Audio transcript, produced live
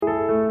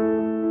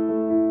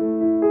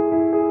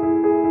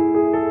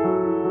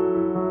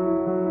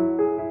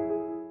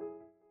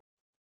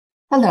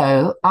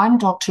Hello, I'm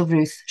Dr.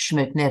 Ruth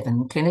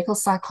Schmidt-Neven, clinical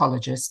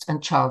psychologist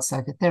and child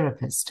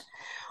psychotherapist.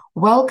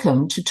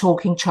 Welcome to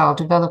Talking Child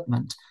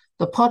Development,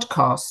 the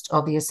podcast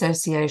of the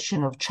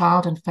Association of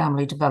Child and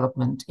Family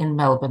Development in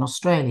Melbourne,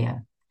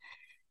 Australia.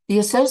 The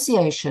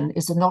association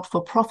is a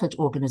not-for-profit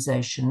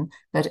organisation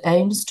that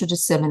aims to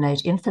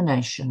disseminate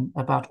information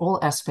about all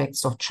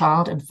aspects of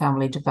child and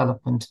family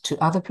development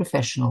to other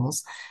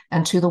professionals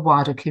and to the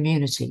wider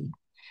community.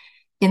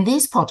 In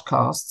these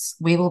podcasts,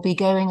 we will be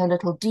going a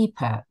little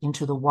deeper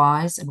into the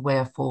whys and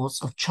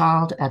wherefores of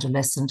child,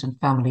 adolescent, and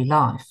family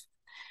life.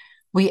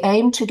 We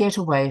aim to get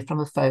away from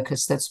a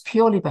focus that's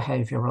purely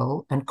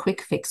behavioral and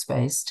quick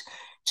fix-based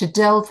to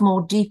delve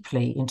more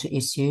deeply into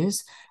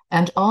issues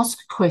and ask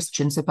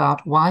questions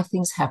about why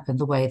things happen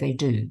the way they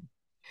do.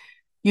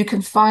 You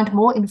can find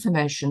more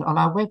information on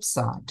our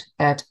website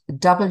at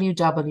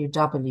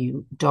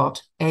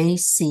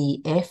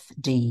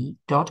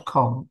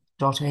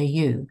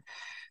www.acfd.com.au,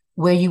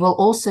 where you will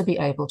also be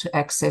able to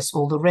access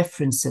all the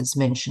references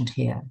mentioned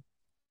here.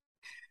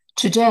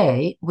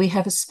 Today, we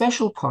have a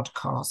special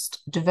podcast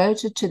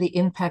devoted to the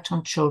impact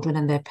on children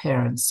and their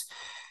parents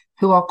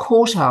who are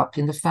caught up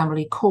in the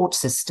family court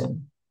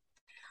system.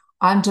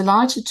 I'm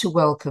delighted to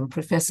welcome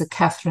Professor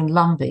Catherine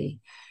Lumby,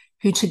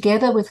 who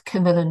together with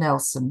Camilla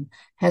Nelson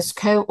has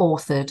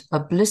co-authored a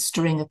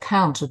blistering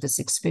account of this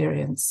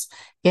experience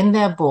in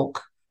their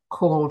book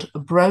called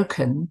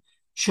Broken: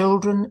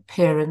 Children,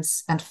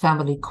 Parents, and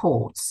Family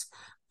Courts,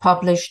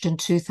 published in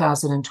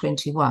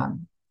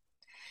 2021.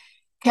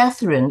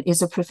 Catherine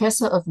is a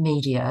professor of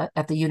media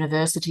at the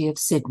University of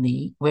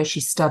Sydney, where she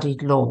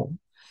studied law.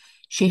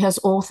 She has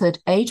authored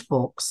 8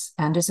 books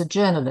and is a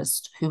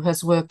journalist who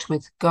has worked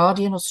with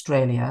Guardian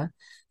Australia,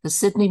 the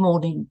Sydney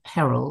Morning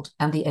Herald,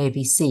 and the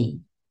ABC.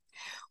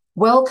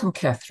 Welcome,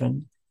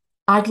 Catherine.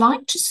 I'd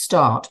like to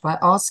start by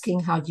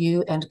asking how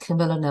you and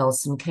Camilla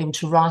Nelson came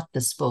to write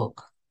this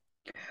book.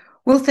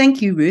 Well,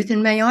 thank you, Ruth.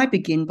 And may I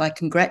begin by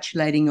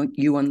congratulating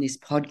you on this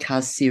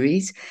podcast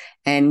series.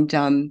 And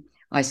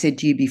I said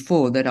to you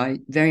before that I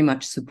very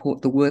much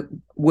support the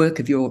work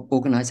of your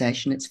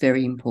organisation. It's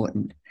very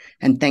important.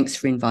 And thanks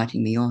for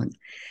inviting me on.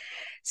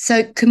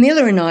 So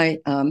Camilla and I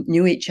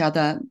knew each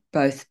other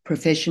both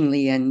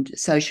professionally and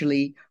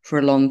socially for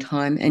a long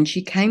time. And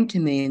she came to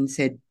me and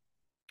said,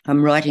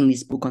 I'm writing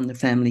this book on the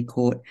family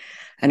court.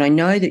 And I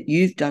know that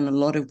you've done a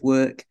lot of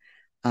work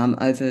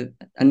over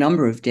a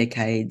number of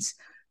decades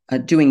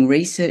doing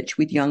research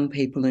with young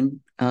people and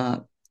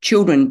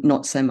children,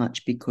 not so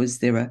much, because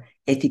there are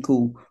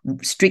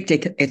strict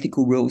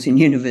ethical rules in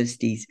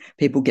universities.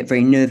 People get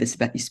very nervous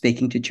about you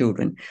speaking to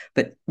children,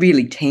 but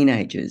really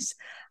teenagers.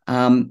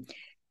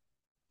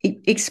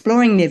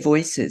 Exploring their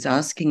voices,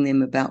 asking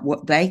them about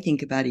what they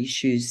think about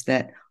issues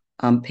that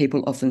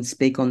people often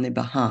speak on their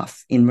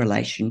behalf in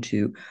relation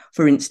to,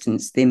 for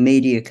instance, their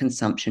media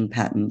consumption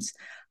patterns.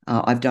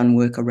 I've done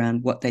work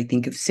around what they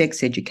think of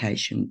sex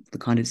education, the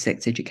kind of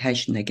sex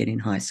education they get in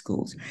high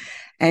schools,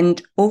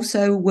 and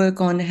also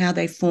work on how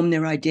they form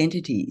their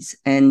identities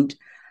and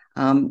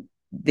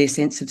their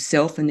sense of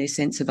self and their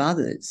sense of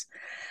others.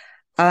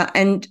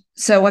 And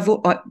so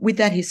with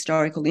that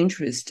historical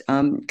interest,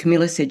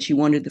 Camilla said she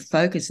wanted the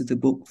focus of the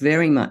book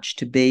very much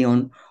to be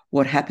on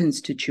what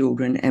happens to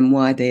children and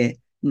why they're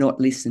not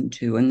listened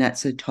to. And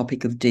that's a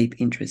topic of deep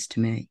interest to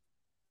me.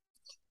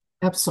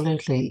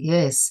 Absolutely,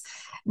 yes.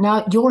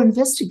 Now, your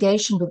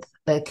investigation with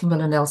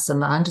Camilla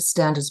Nelson, I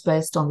understand, is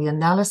based on the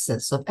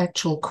analysis of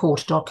actual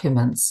court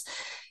documents.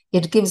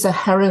 It gives a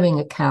harrowing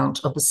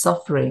account of the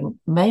suffering,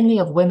 mainly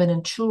of women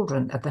and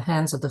children, at the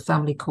hands of the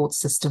family court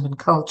system and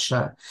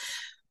culture.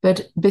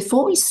 But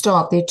before we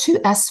start, there are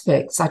 2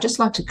 aspects I'd just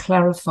like to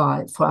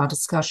clarify for our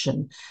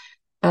discussion.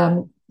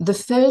 The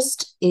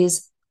first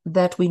is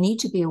that we need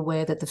to be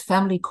aware that the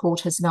family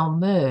court has now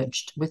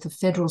merged with the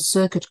Federal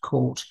Circuit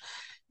Court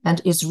and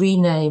is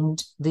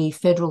renamed the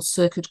Federal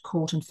Circuit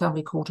Court and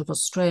Family Court of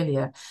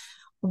Australia.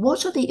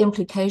 What are the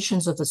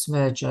implications of this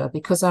merger?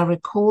 Because I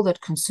recall that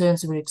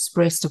concerns were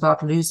expressed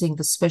about losing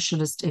the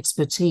specialist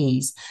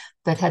expertise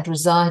that had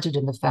resided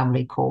in the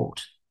family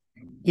court.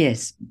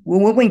 Yes. Well,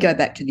 when we go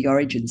back to the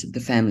origins of the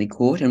family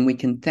court, and we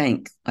can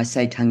thank, I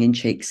say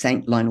tongue-in-cheek,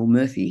 St. Lionel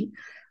Murphy,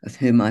 of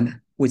whom I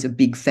was a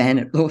big fan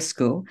at law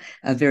school,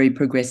 a very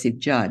progressive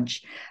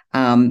judge,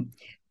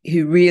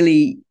 who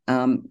really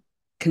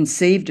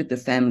conceived of the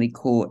family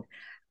court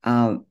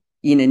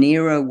in an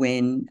era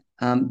when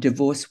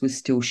divorce was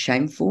still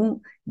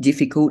shameful,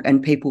 difficult,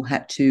 and people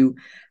had to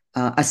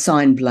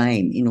assign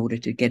blame in order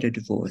to get a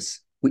divorce,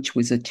 which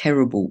was a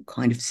terrible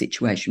kind of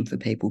situation for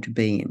people to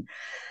be in.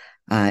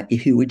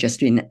 If you were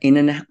just in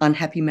an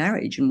unhappy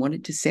marriage and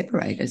wanted to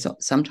separate, as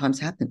sometimes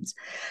happens.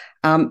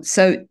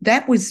 So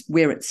that was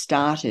where it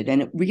started,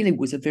 and it really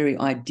was a very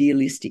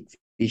idealistic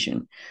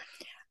vision.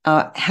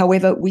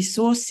 However, we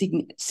saw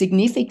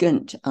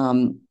significant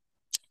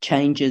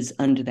changes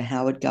under the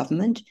Howard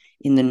government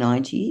in the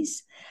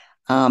 90s,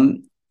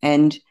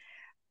 and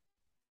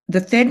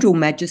the Federal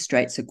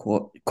Magistrates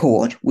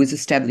Court was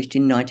established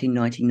in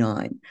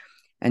 1999,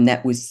 and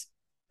that was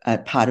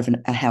part of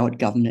a Howard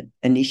government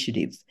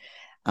initiative.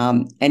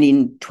 And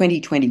in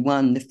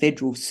 2021, the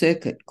Federal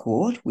Circuit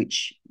Court,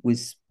 which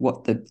was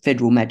what the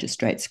Federal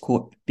Magistrates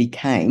Court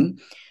became,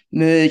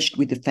 merged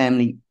with the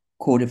Family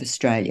Court of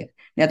Australia.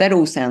 Now, that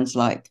all sounds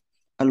like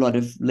a lot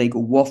of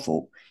legal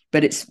waffle,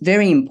 but it's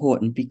very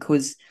important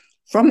because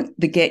from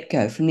the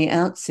get-go, from the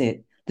outset,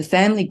 the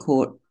Family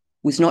Court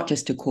was not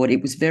just a court,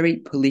 it was very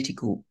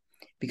political,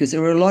 because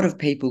there were a lot of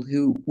people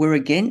who were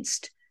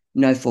against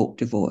no-fault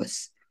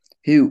divorce,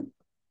 who,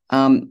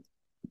 and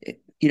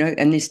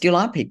there still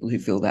are people who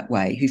feel that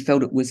way, who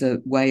felt it was a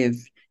way of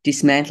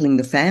dismantling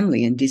the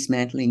family and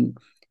dismantling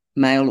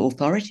male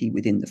authority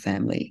within the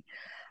family.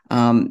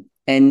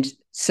 And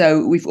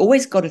so we've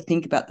always got to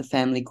think about the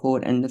Family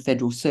Court and the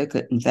Federal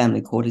Circuit and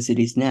Family Court as it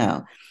is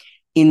now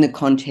in the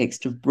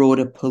context of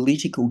broader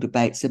political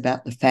debates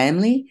about the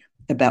family,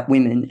 about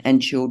women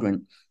and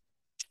children.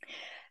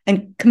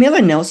 And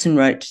Camilla Nelson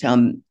wrote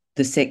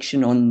the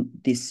section on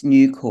this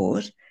new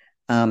court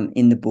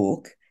in the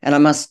book. And I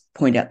must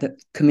point out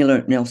that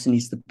Camilla Nelson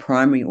is the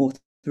primary author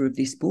of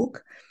this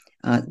book.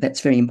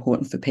 That's very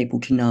important for people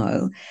to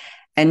know.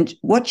 And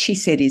what she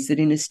said is that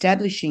in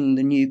establishing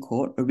the new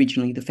court,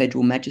 originally the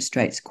Federal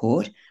Magistrates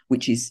Court,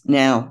 which is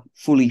now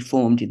fully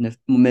formed in the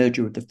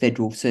merger of the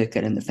Federal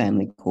Circuit and the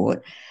Family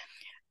Court,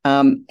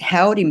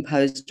 Howard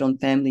imposed on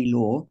family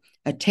law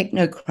a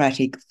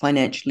technocratic,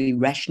 financially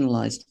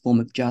rationalised form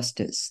of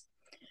justice.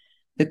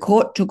 The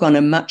court took on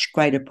a much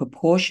greater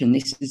proportion,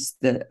 this is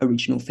the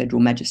original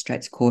Federal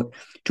Magistrates Court,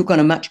 took on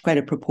a much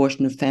greater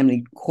proportion of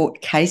family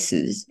court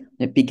cases,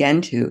 it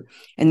began to,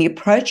 and the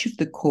approach of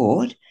the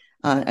court,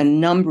 a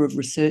number of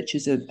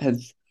researchers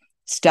have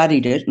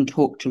studied it and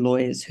talked to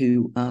lawyers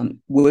who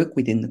work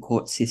within the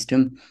court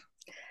system.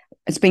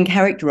 It's been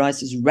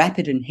characterised as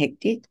rapid and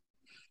hectic.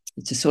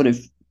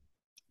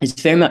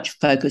 It's very much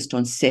focused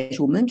on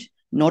settlement,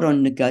 not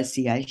on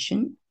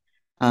negotiation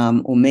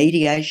or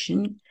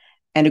mediation.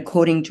 And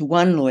according to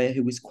one lawyer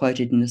who was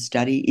quoted in the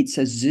study, it's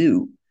a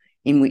zoo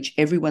in which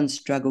everyone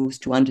struggles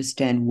to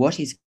understand what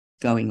is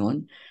going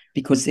on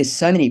because there's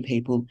so many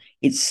people,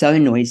 it's so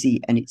noisy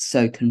and it's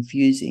so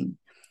confusing.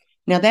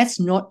 Now,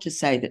 that's not to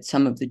say that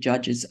some of the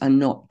judges are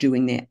not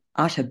doing their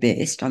utter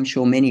best. I'm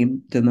sure many of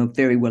them are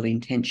very well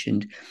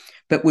intentioned,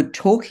 but we're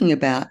talking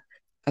about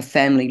a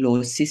family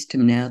law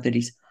system now that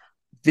is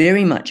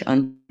very much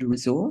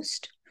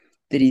under-resourced,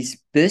 that is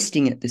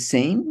bursting at the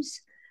seams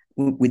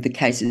with the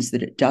cases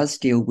that it does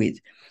deal with,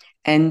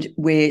 and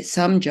where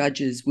some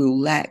judges will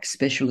lack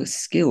specialist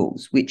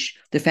skills, which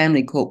the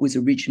Family Court was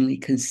originally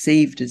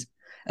conceived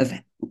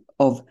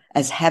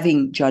as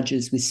having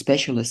judges with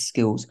specialist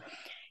skills.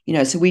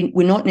 So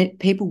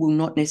people will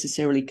not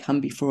necessarily come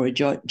before a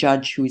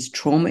judge who is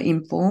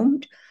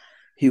trauma-informed,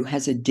 who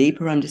has a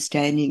deeper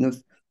understanding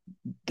of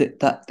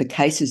the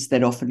cases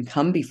that often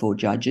come before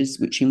judges,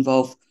 which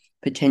involve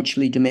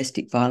potentially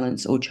domestic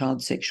violence or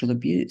child sexual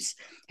abuse.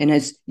 And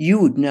as you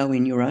would know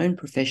in your own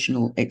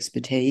professional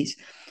expertise,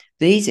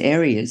 these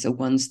areas are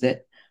ones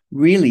that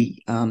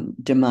really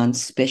demand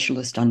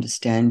specialist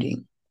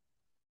understanding.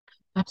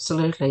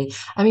 Absolutely.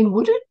 I mean,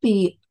 would it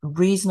be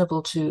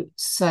reasonable to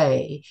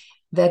say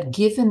that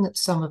given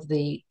some of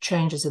the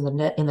changes in the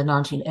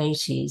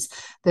 1980s,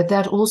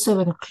 that also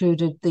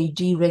included the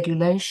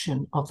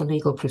deregulation of the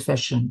legal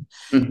profession,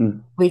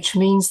 which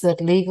means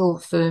that legal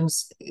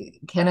firms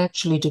can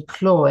actually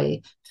deploy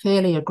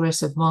fairly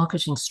aggressive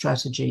marketing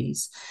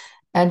strategies,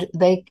 and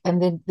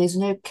then there's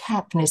no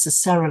cap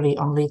necessarily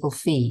on legal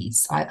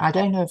fees. I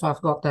don't know if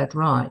I've got that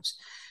right.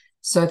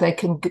 So they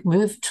can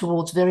move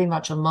towards very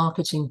much a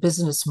marketing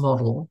business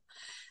model,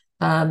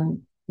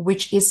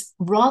 which is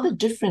rather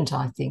different,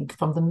 I think,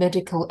 from the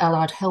medical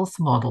allied health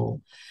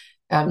model,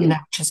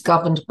 which is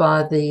governed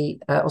by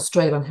the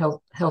Australian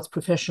Health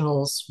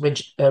Professionals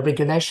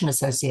Regulation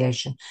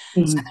Association.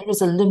 So there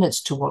is a limit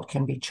to what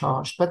can be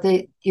charged. But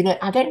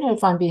I don't know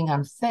if I'm being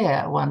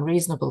unfair or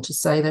unreasonable to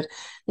say that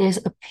there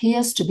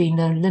appears to be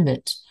no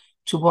limit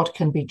to what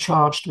can be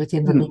charged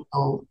within the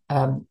legal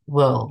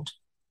world.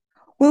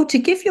 Well, to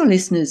give your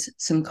listeners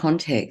some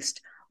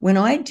context, when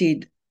I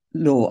did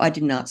law, I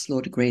did an arts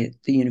law degree at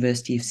the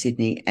University of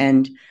Sydney,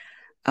 and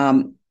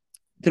the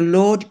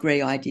law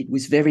degree I did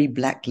was very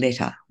black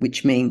letter,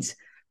 which means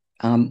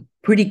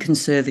pretty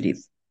conservative,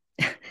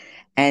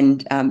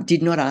 and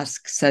did not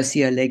ask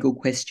socio-legal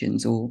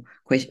questions or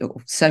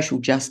social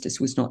justice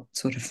was not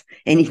sort of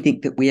anything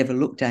that we ever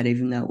looked at,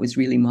 even though it was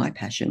really my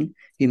passion,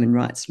 human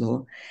rights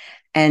law.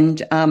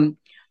 And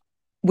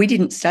we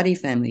didn't study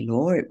family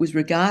law. It was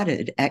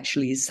regarded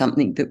actually as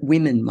something that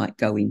women might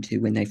go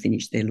into when they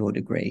finished their law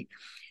degree,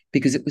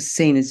 because it was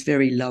seen as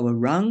very lower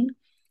rung,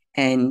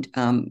 and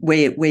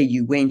where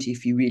you went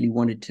if you really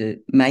wanted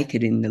to make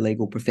it in the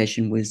legal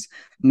profession was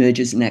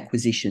mergers and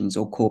acquisitions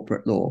or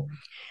corporate law.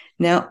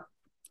 Now,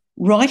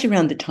 right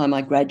around the time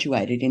I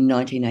graduated in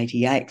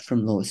 1988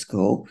 from law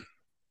school,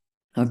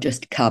 I've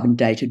just carbon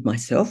dated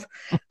myself,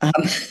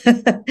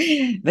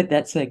 but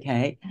that's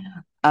okay.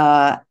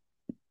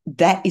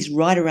 That is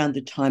right around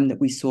the time that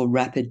we saw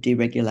rapid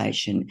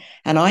deregulation.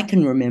 And I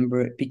can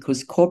remember it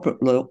because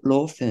corporate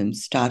law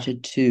firms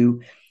started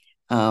to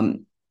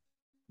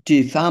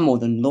do far more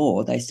than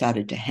law. They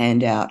started to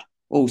hand out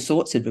all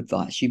sorts of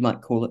advice. You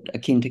might call it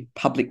akin to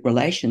public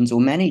relations or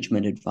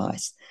management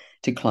advice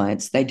to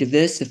clients. They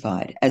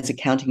diversified, as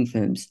accounting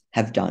firms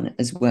have done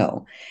as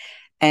well.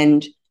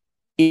 And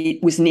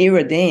it was an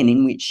era then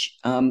in which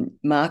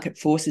market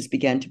forces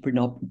began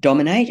to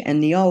dominate,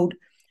 and the old,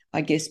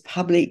 I guess,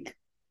 public,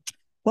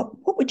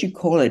 what would you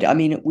call it? I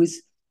mean, it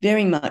was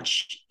very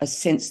much a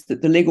sense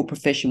that the legal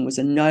profession was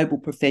a noble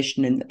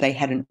profession and that they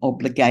had an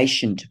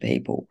obligation to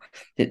people.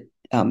 That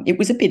it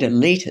was a bit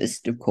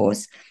elitist, of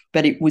course,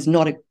 but it was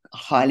not a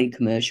highly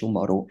commercial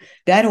model.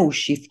 That all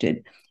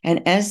shifted.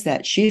 And as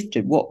that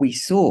shifted, what we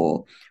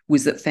saw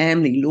was that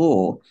family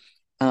law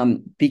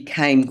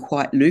became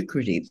quite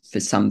lucrative for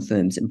some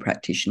firms and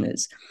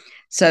practitioners.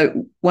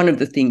 So one of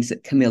the things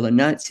that Camilla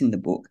notes in the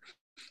book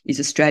is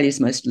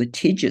Australia's most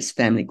litigious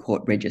family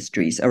court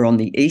registries are on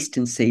the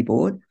eastern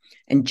seaboard,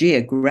 and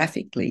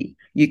geographically,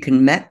 you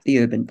can map the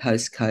urban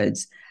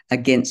postcodes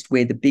against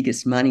where the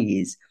biggest money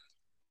is,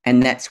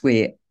 and that's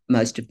where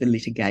most of the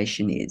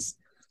litigation is.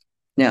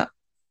 Now,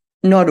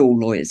 not all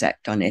lawyers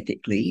act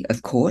unethically,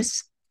 of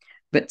course,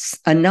 but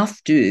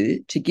enough do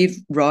to give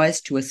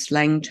rise to a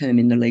slang term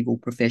in the legal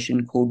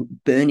profession called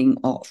burning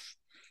off,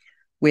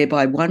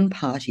 whereby one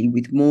party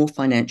with more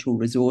financial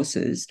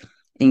resources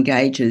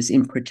engages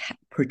in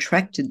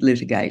protracted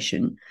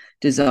litigation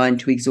designed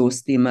to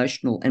exhaust the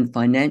emotional and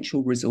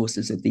financial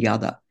resources of the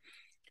other.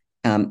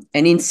 And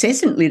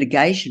incessant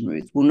litigation,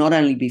 Ruth, will not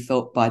only be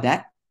felt by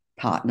that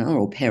partner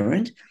or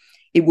parent,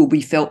 it will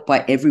be felt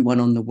by everyone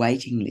on the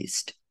waiting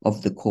list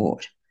of the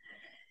court.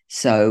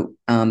 So,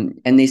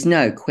 and there's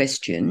no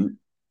question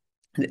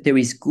that there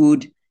is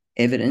good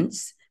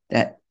evidence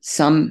that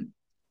some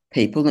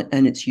people,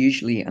 and it's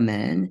usually a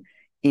man,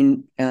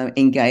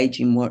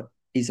 engage in what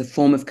is a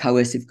form of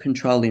coercive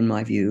control, in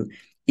my view.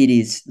 It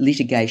is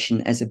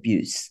litigation as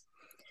abuse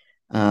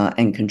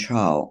and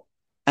control.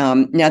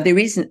 Now, there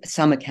is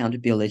some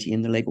accountability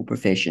in the legal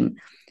profession.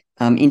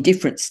 In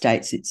different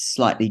states, it's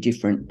slightly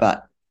different,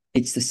 but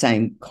it's the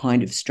same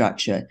kind of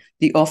structure.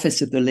 The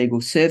Office of the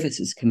Legal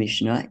Services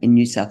Commissioner in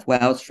New South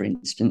Wales, for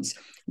instance,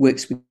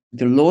 works with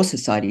the Law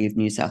Society of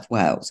New South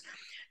Wales.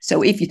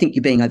 So if you think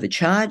you're being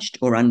overcharged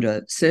or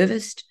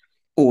under-serviced,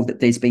 or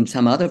that there's been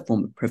some other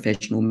form of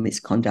professional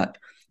misconduct,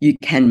 you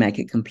can make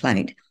a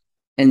complaint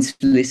and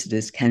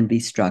solicitors can be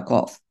struck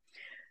off.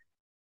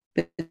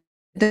 But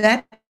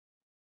that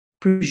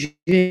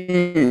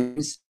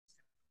presumes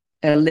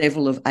a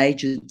level of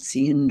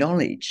agency and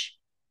knowledge,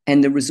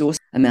 and the resource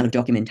amount of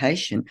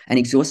documentation an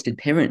exhausted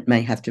parent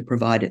may have to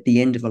provide at the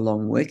end of a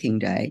long working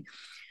day,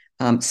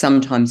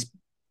 sometimes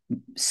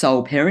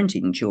sole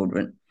parenting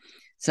children.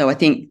 So I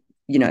think,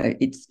 you know,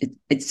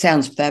 it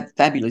sounds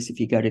fabulous if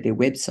you go to their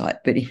website,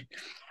 but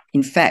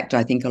in fact,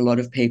 I think a lot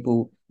of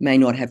people may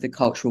not have the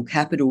cultural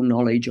capital,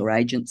 knowledge or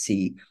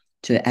agency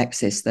to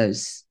access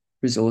those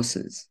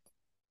resources.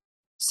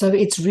 So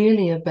it's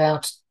really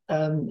about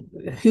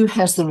who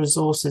has the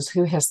resources,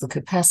 who has the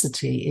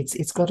capacity.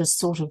 It's got a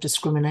sort of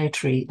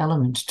discriminatory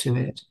element to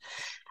it.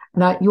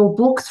 Now, your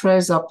book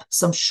throws up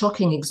some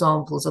shocking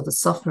examples of the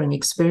suffering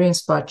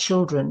experienced by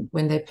children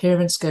when their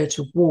parents go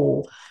to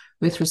war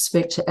with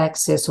respect to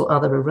access or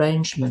other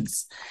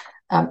arrangements.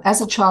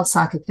 As a child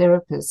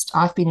psychotherapist,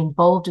 I've been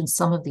involved in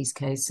some of these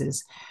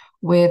cases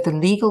where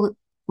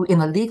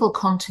in a legal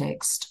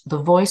context, the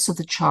voice of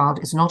the child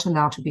is not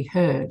allowed to be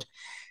heard,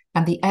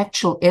 and the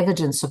actual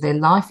evidence of their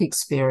life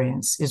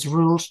experience is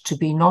ruled to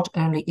be not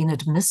only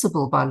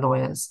inadmissible by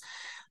lawyers,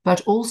 but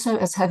also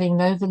as having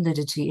no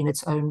validity in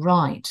its own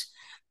right.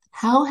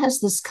 How has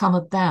this come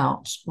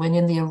about when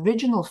in the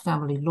original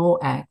Family Law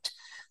Act,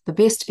 the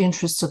best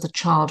interests of the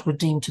child were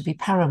deemed to be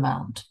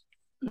paramount?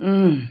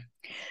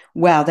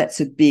 Wow,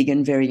 that's a big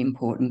and very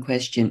important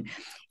question.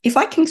 If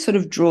I can sort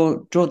of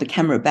draw the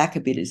camera back a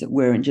bit, as it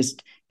were, and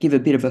just give a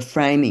bit of a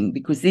framing,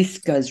 because this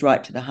goes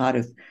right to the heart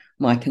of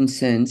my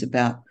concerns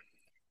about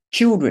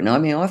children. I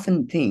mean, I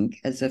often think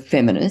as a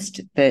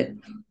feminist that,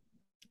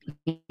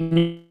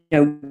 you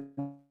know,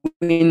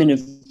 women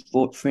have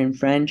fought for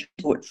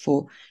enfranchisement,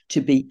 fought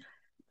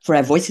for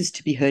our voices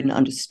to be heard and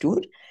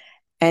understood.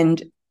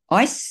 And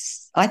I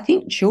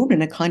think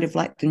children are kind of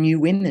like the new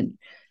women.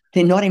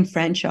 They're not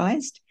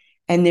enfranchised,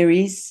 and there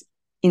is,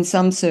 in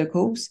some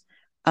circles,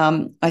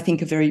 I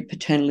think, a very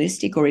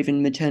paternalistic or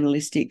even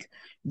maternalistic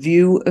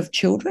view of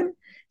children.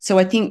 So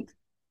I think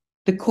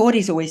the court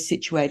is always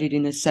situated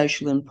in a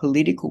social and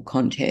political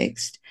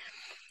context.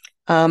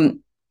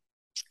 And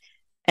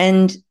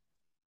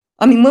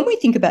I mean, when we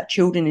think about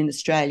children in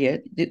Australia,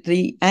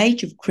 the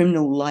age of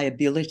criminal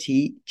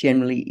liability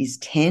generally is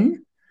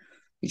 10,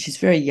 which is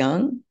very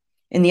young,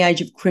 and the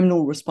age of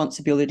criminal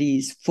responsibility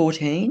is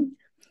 14.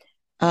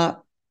 And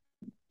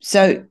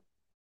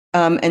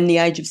the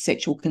age of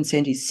sexual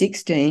consent is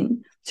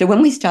 16. So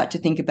when we start to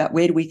think about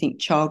where do we think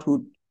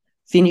childhood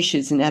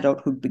finishes and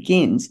adulthood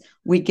begins,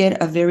 we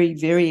get a very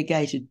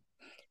variegated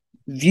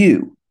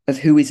view of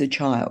who is a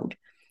child.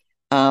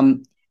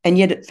 And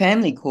yet at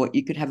family court,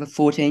 you could have a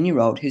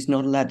 14-year-old who's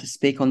not allowed to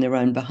speak on their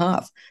own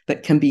behalf,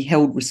 but can be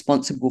held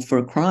responsible for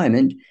a crime.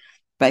 And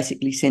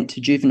basically sent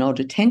to juvenile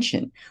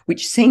detention,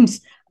 which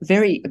seems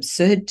very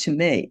absurd to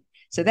me.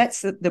 So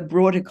that's the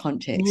broader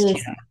context.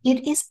 Yes,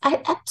 it is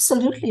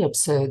absolutely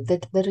absurd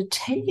that a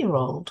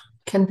 10-year-old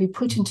can be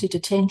put into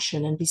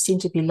detention and be seen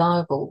to be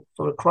liable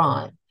for a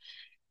crime.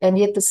 And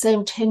yet the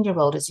same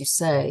 10-year-old, as you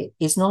say,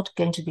 is not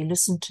going to be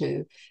listened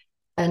to.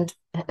 And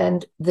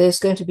there's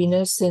going to be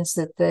no sense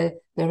that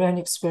their own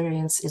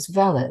experience is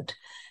valid.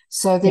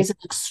 So there's an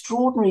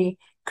extraordinary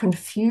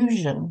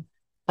confusion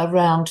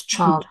around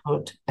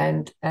childhood,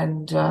 and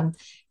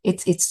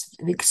it's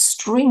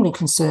extremely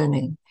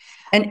concerning.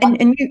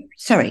 And you,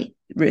 sorry,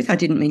 Ruth, I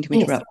didn't mean to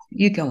interrupt.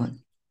 Yes. You go on.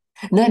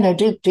 No,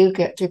 do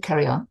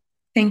carry on.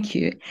 Thank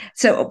you.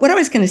 So what I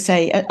was going to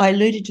say, I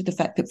alluded to the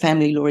fact that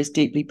family law is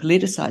deeply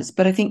politicized,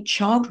 but I think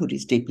childhood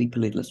is deeply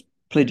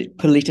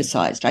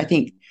politicized. I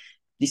think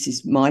this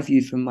is my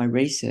view from my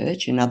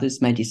research, and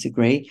others may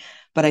disagree,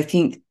 but I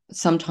think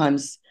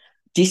sometimes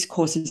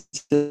discourses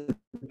of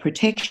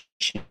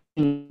protection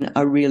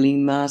are really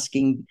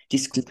masking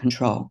discourse of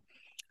control.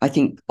 I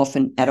think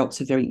often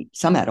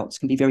some adults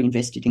can be very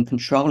invested in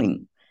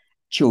controlling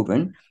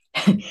children.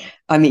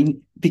 I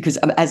mean, because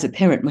as a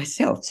parent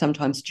myself,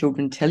 sometimes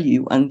children tell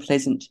you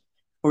unpleasant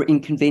or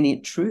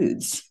inconvenient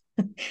truths.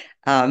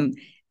 I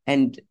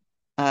think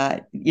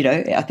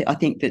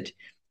that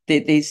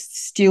there's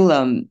still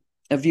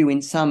a view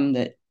in some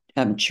that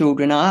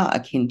children are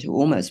akin to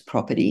almost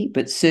property,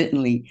 but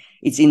certainly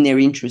it's in their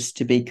interest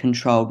to be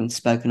controlled and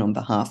spoken on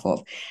behalf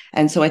of.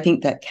 And so I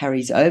think that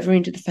carries over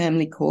into the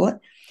family court.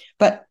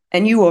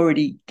 And you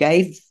already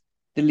gave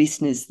the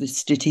listeners the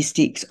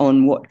statistics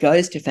on what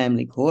goes to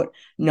family court.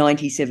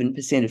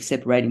 97% of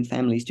separating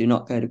families do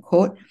not go to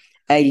court.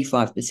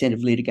 85%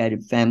 of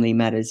litigated family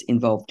matters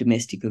involve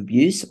domestic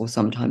abuse or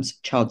sometimes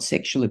child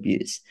sexual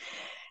abuse.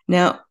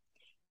 Now,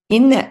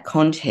 in that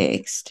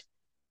context,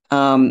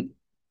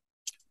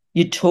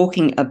 you're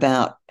talking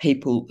about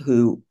people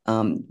who,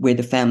 where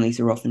the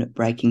families are often at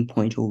breaking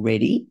point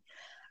already,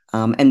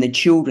 and the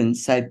children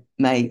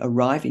may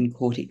arrive in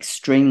court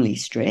extremely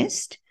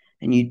stressed,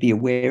 and you'd be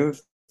aware of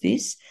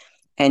this,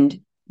 and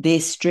their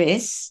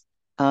stress,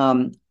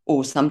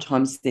 or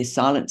sometimes their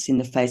silence in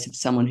the face of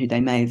someone who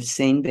they may have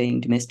seen being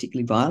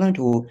domestically violent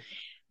or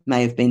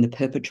may have been the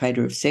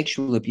perpetrator of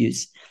sexual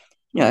abuse,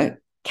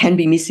 can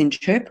be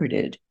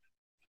misinterpreted.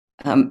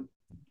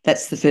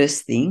 That's the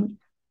first thing.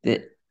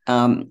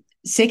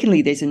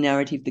 Secondly, there's a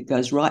narrative that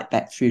goes right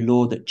back through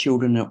law that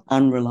children are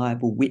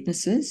unreliable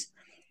witnesses.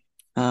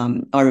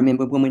 I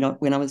remember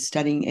when I was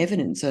studying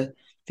evidence, a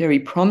very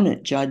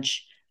prominent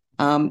judge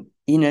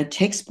in a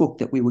textbook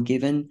that we were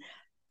given,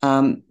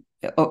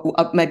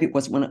 maybe it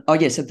wasn't one. Oh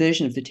yes, a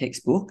version of the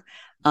textbook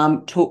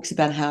talks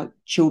about how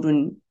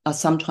children are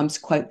sometimes,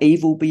 quote,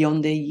 evil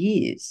beyond their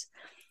years.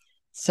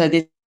 So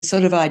there's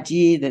sort of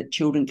idea that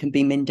children can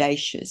be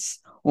mendacious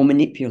or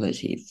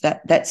manipulative.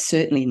 That's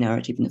certainly a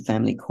narrative in the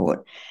family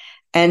court.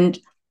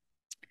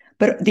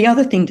 But the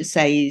other thing to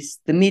say is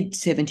the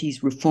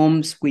mid-70s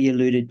reforms we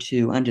alluded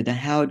to under the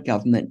Howard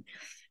government,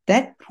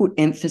 that put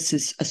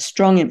a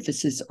strong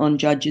emphasis on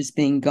judges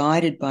being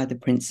guided by the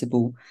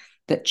principle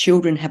that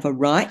children have a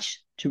right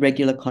to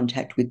regular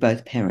contact with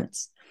both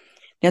parents.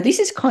 Now, this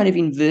is kind of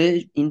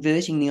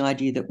inverting the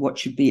idea that what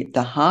should be at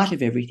the heart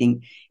of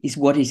everything is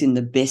what is in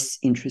the best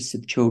interests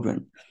of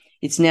children.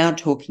 It's now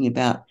talking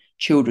about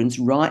children's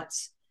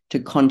rights to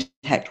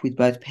contact with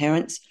both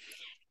parents,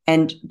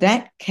 and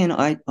that can,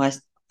 I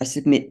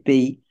submit,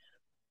 be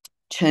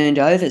turned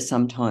over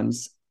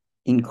sometimes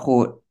in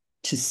court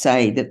to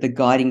say that the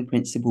guiding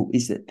principle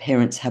is that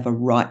parents have a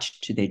right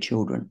to their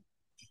children.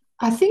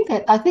 I think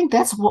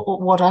that's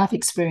what I've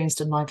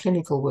experienced in my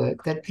clinical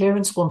work, that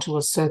parents want to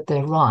assert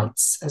their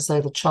rights as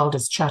though the child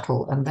is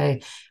chattel and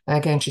they are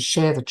going to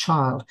share the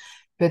child.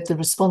 But the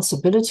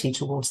responsibility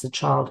towards the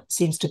child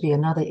seems to be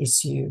another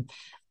issue.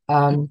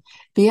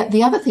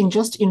 The other thing,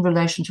 just in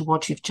relation to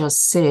what you've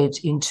just said,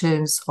 in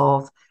terms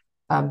of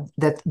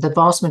that the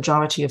vast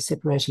majority of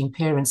separating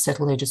parents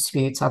settle their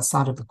disputes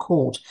outside of the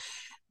court,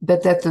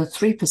 but that the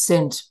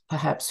 3%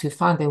 perhaps who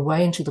find their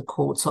way into the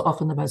courts are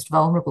often the most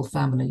vulnerable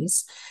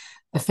families,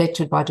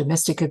 affected by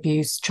domestic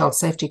abuse, child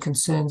safety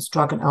concerns,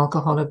 drug and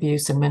alcohol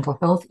abuse, and mental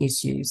health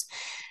issues.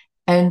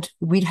 And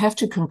we'd have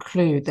to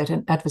conclude that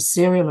an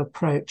adversarial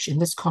approach in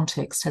this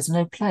context has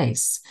no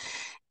place.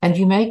 And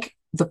you make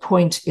the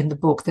point in the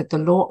book that the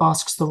law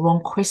asks the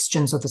wrong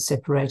questions of the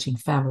separating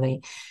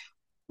family.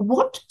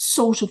 What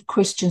sort of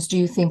questions do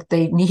you think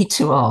they need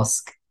to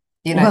ask?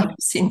 It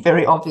seemed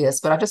very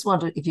obvious, but I just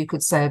wondered if you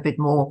could say a bit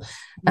more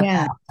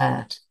about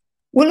that.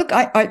 Well, look,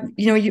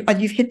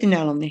 you've hit the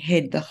nail on the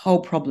head. The whole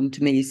problem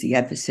to me is the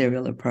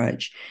adversarial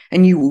approach,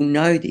 and you will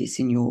know this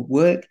in your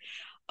work.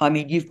 I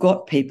mean, you've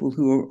got people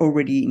who are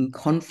already in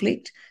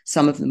conflict.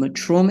 Some of them are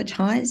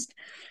traumatized.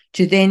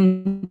 To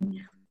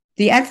then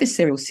the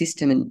adversarial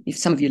system, and if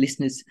some of your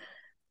listeners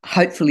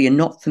hopefully are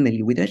not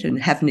familiar with it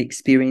and haven't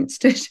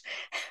experienced it,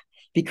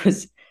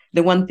 because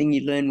the one thing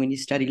you learn when you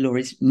study law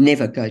is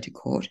never go to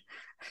court.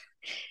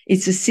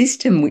 It's a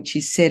system which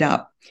is set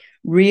up.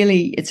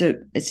 Really, it's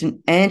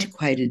an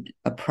antiquated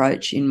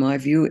approach, in my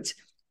view. It's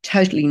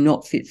totally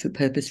not fit for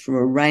purpose for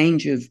a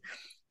range of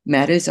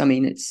matters. I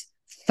mean, it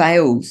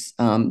fails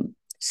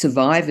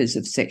survivors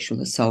of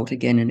sexual assault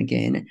again and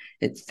again.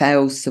 It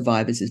fails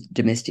survivors of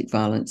domestic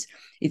violence.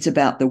 It's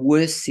about the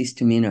worst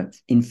system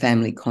in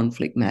family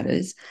conflict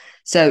matters.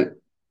 So,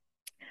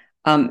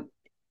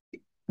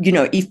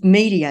 if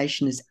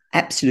mediation has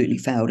absolutely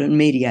failed, and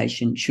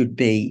mediation should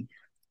be,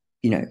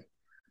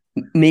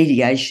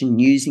 mediation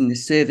using the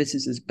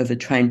services of a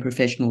trained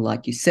professional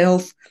like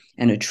yourself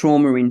and a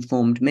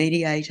trauma-informed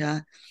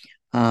mediator,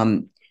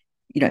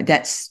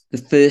 that's the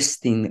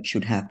first thing that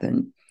should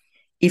happen.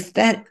 If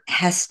that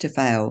has to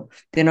fail,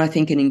 then I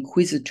think an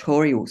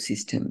inquisitorial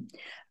system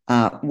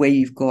where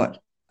you've got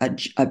a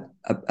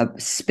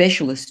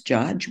specialist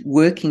judge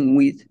working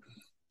with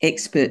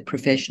expert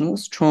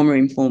professionals,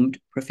 trauma-informed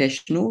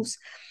professionals,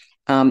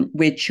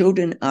 where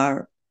children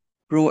are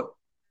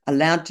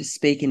allowed to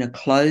speak in a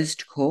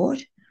closed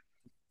court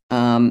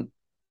and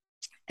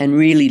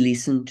really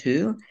listen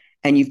to,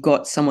 and you've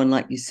got someone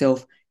like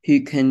yourself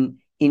who can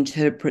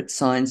interpret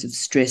signs of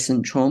stress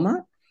and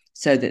trauma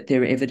so that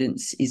their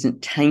evidence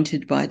isn't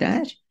tainted by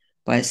that,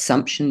 by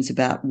assumptions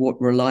about what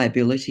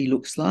reliability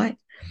looks like.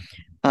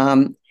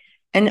 And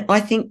I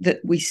think that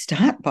we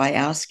start by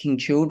asking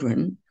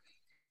children.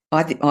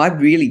 I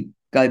really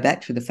go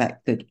back to the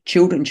fact that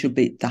children should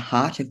be at the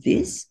heart of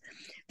this,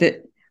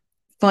 that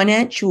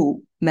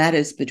financial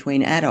matters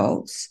between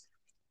adults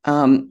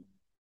are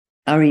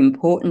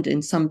important,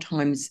 and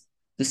sometimes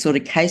the sort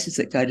of cases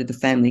that go to the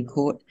family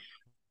court,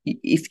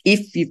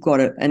 if you've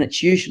got and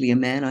it's usually a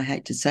man, I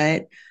hate to say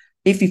it,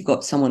 if you've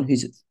got someone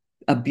who's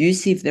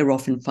abusive, they're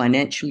often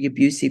financially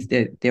abusive,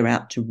 they're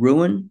out to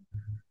ruin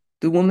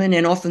the woman,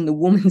 and often the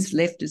woman's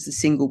left as a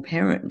single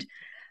parent.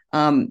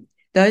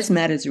 Those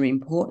matters are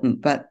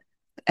important, but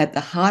at the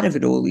heart of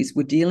it all is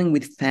we're dealing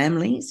with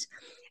families,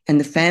 and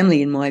the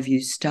family, in my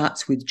view,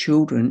 starts with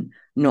children,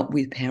 not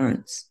with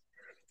parents.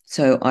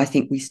 So I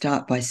think we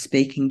start by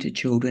speaking to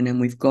children, and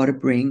we've got to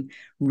bring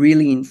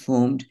really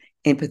informed,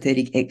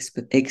 empathetic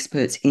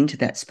experts into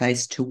that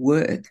space to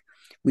work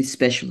with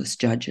specialist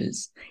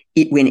judges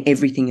when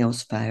everything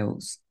else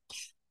fails.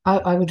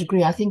 I would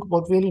agree. I think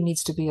what really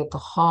needs to be at the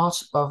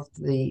heart of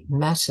the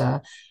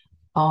matter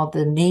are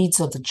the needs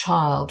of the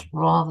child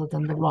rather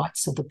than the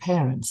rights of the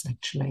parents,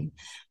 actually.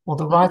 Or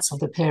the rights of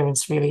the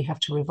parents really have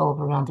to revolve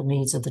around the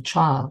needs of the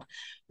child.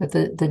 But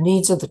the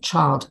needs of the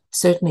child,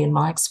 certainly in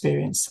my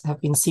experience,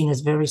 have been seen as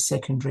very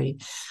secondary.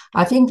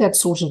 I think that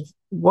sort of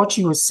what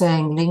you were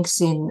saying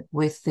links in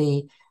with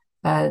the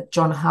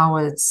John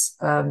Howard's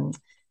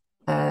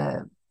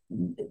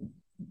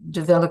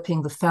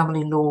developing the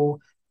family law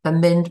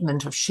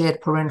amendment of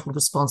shared parental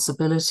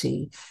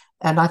responsibility.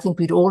 And I think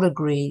we'd all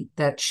agree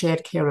that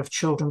shared care of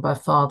children by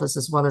fathers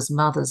as well as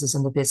mothers is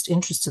in the best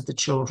interest of the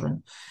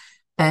children.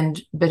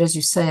 But as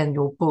you say in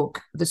your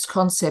book, this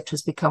concept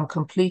has become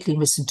completely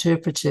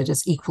misinterpreted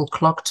as equal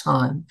clock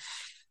time.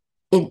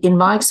 In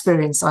my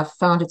experience, I've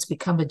found it's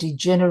become a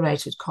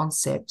degenerated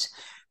concept,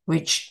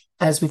 which,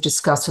 as we've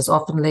discussed, has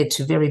often led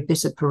to very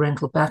bitter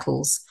parental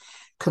battles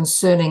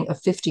concerning a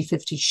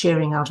 50-50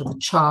 sharing out of the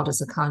child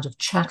as a kind of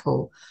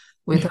chattel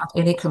without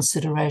any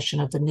consideration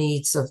of the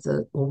needs of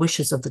or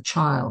wishes of the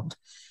child.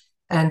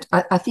 And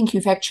I think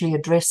you've actually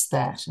addressed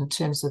that in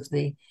terms of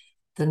the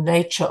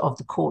nature of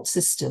the court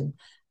system,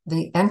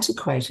 the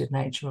antiquated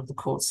nature of the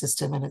court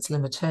system and its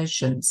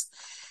limitations.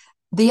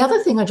 The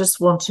other thing I just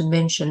want to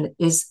mention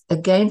is,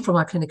 again, from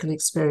my clinical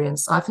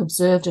experience, I've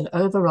observed an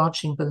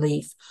overarching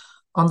belief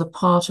on the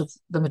part of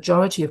the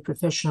majority of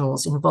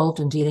professionals involved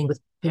in dealing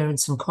with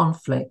parents in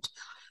conflict,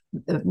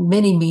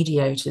 many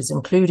mediators,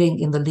 including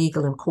in the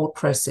legal and court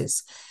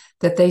process,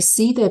 that they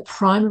see their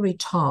primary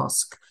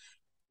task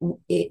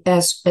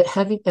as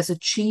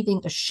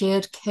achieving a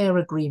shared care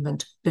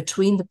agreement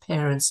between the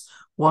parents,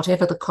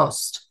 whatever the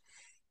cost.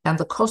 And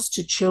the cost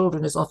to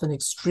children is often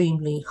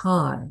extremely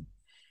high.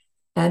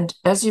 And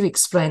as you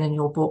explain in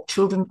your book,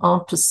 children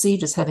aren't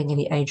perceived as having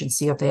any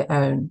agency of their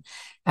own,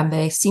 and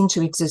they seem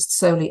to exist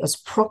solely as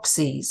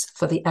proxies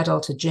for the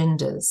adult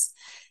agendas.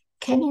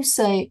 Can you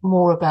say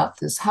more about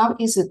this? How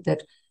is it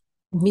that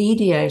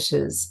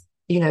mediators,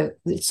 it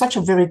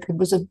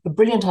was a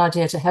brilliant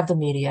idea to have the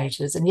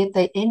mediators, and yet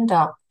they end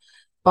up,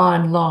 by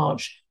and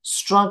large,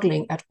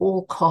 struggling at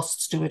all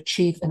costs to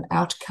achieve an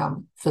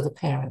outcome for the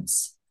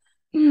parents,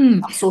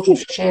 a sort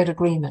of shared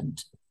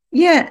agreement?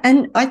 Yeah,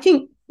 and I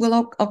think,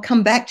 well, I'll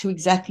come back to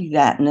exactly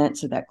that and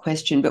answer that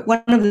question. But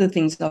one of the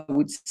things I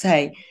would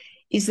say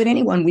is that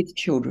anyone with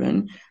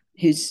children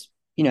who's,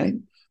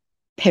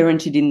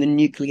 parented in the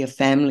nuclear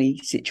family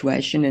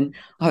situation, and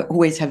I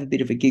always have a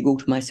bit of a giggle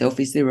to myself,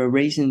 is there a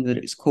reason that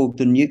it's called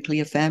the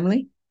nuclear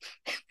family?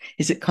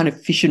 Is it kind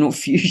of fission or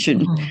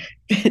fusion?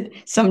 But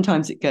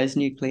sometimes it goes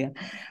nuclear.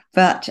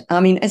 But I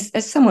mean,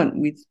 as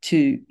someone with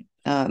two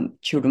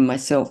children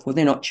myself, well,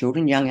 they're not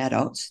children, young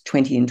adults,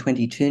 20 and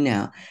 22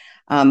 now,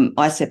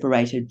 I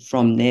separated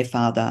from their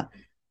father.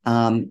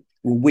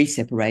 We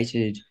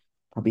separated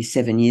probably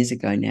 7 years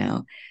ago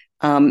now.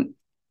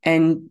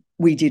 And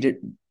we did it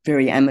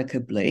very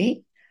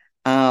amicably.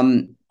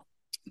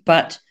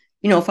 But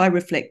if I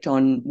reflect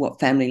on what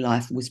family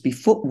life was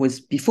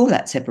before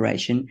that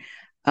separation,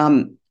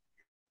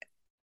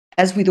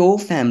 as with all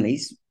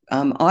families,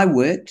 I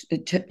worked.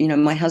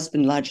 My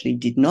husband largely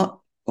did not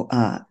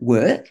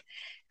work,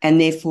 and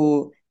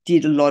therefore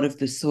did a lot of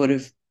the sort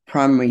of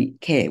primary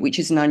care, which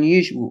is an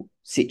unusual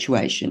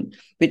situation,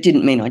 but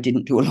didn't mean I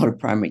didn't do a lot of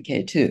primary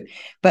care too.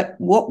 But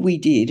what we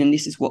did, and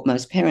this is what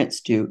most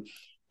parents do,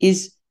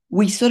 is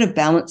we sort of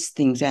balanced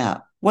things out.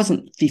 It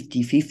wasn't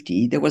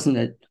 50-50. There wasn't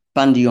a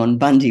Bundy on,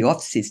 Bundy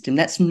off system.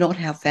 That's not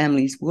how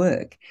families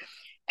work.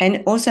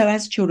 And also,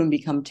 as children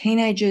become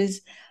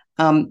teenagers,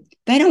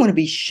 they don't want to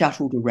be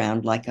shuttled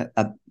around like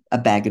a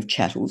bag of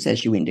chattels,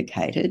 as you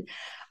indicated.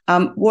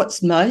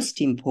 What's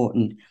most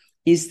important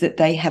is that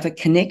they have a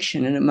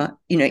connection, and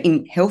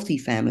in healthy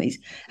families,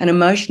 an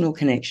emotional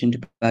connection to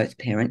both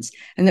parents,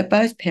 and that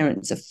both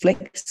parents are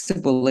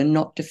flexible and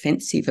not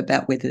defensive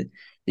about whether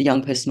the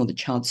young person or the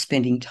child's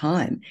spending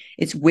time.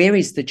 It's where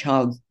will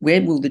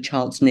the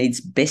child's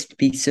needs best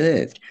be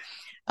served?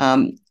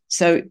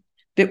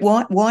 But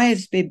why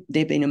has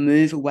there been a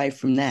move away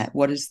from that?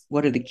 What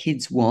do the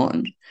kids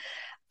want?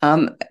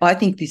 I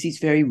think this is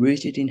very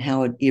rooted in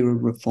Howard era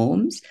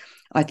reforms.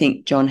 I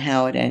think John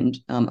Howard and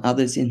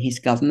others in his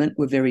government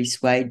were very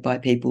swayed by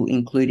people,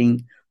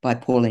 including by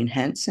Pauline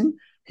Hanson,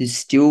 who's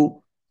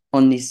still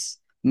on this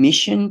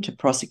mission to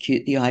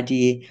prosecute the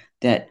idea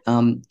that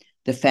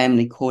the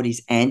family court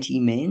is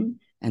anti-men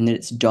and that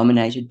it's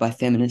dominated by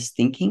feminist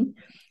thinking.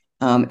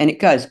 And it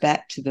goes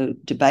back to the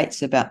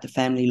debates about the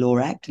Family Law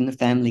Act and the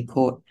Family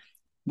Court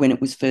when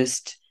it was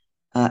first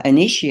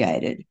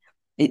initiated.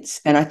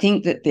 And I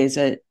think that there's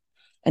a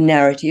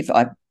narrative,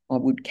 I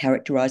would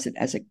characterise it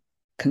as a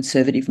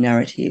conservative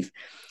narrative,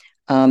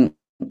 and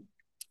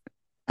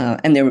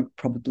there are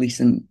probably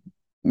some,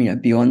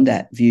 beyond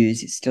that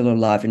views is still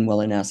alive and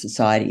well in our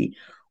society,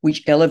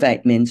 which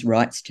elevate men's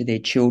rights to their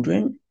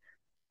children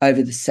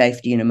over the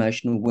safety and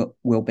emotional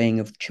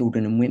well-being of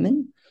children and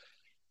women.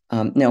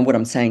 Now, what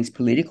I'm saying is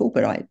political,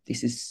 but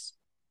this is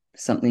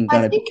something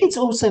that I think it's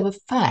also a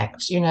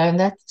fact, and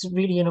that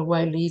really, in a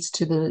way, leads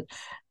to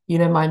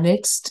my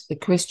next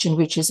question,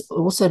 which is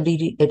also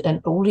leading, and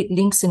all it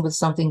links in with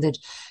something that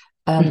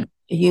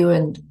you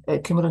and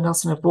Camilla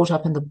Nelson have brought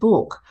up in the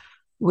book,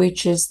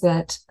 which is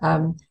that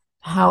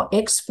how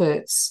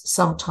experts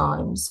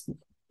sometimes,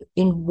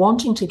 in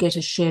wanting to get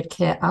a shared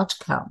care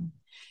outcome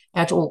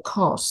at all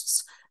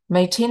costs,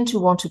 may tend to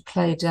want to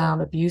play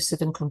down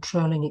abusive and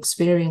controlling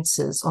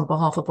experiences on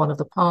behalf of one of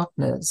the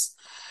partners.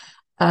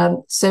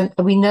 So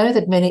we know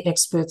that many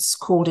experts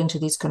called into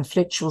these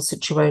conflictual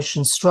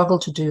situations struggle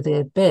to do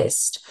their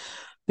best,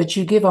 but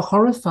you give a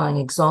horrifying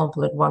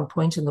example at one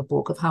point in the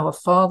book of how a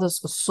father's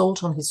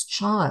assault on his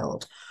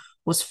child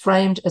was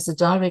framed as a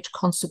direct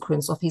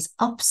consequence of his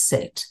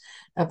upset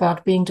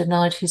about being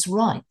denied his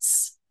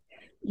rights.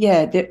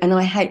 Yeah, the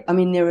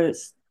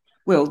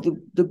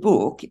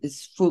book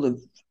is full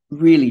of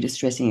really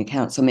distressing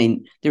accounts. I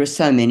mean, there are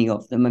so many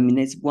of them. I mean,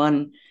 there's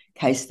one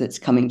case that's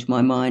coming to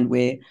my mind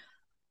where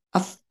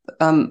a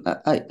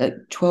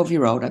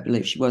 12-year-old, I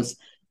believe she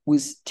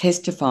was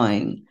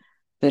testifying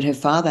that her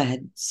father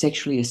had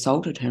sexually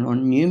assaulted her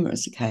on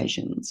numerous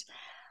occasions,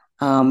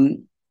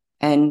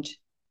 and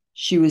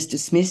she was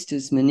dismissed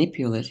as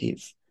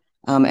manipulative.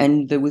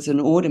 And there was an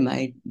order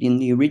made in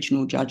the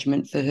original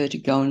judgment for her to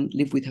go and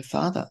live with her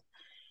father,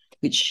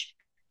 which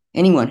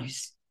anyone who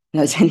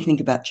knows anything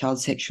about child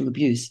sexual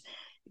abuse,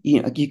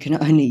 you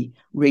can only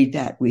read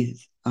that with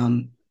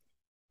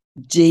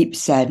deep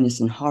sadness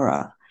and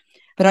horror.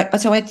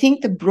 But so I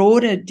think the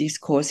broader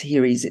discourse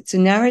here is it's a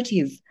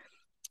narrative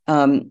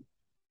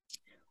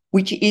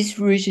which is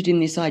rooted in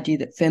this idea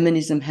that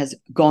feminism has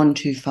gone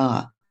too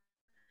far.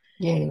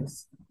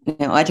 Yes.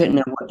 Now, I don't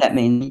know what that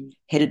means. We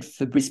headed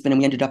for Brisbane and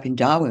we ended up in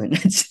Darwin.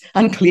 It's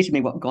unclear to me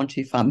what gone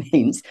too far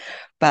means.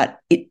 But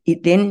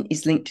it then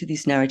is linked to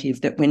this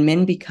narrative that when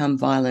men become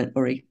violent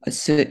or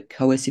assert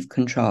coercive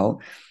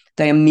control,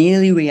 they are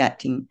merely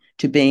reacting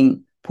to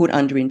being put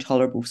under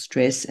intolerable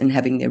stress and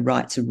having their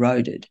rights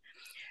eroded.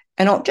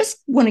 And I'll just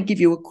want to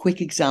give you a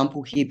quick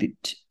example here,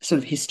 but sort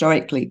of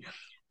historically.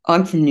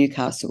 I'm from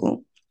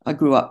Newcastle. I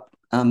grew up,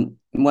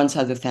 one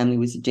side of the family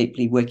was a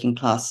deeply working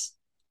class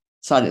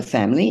side of the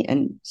family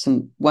and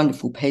some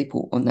wonderful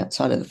people on that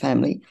side of the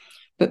family.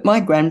 But my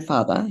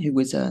grandfather, who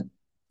was a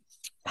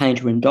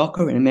painter and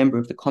docker and a member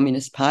of the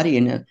Communist Party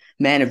and a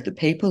man of the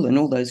people and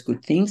all those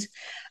good things,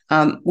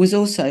 was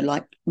also,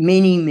 like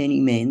many, many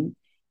men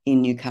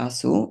in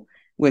Newcastle,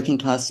 working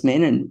class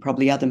men and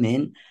probably other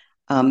men,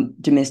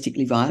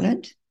 domestically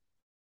violent.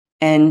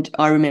 And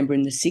I remember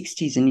in the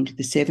 60s and into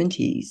the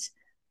 70s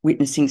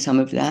witnessing some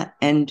of that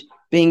and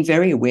being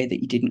very aware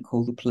that you didn't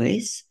call the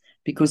police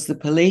because the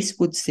police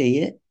would see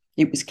it.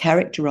 It was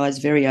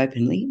characterised very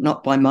openly,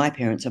 not by my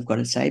parents, I've got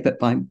to say, but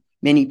by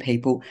many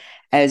people,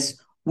 as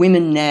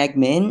women nag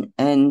men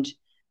and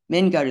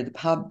men go to the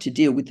pub to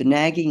deal with the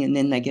nagging and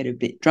then they get a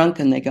bit drunk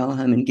and they go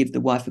home and give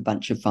the wife a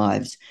bunch of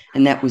fives.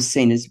 And that was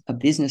seen as a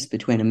business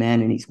between a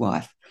man and his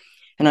wife.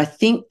 And I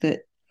think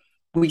that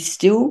we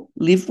still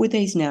live with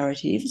these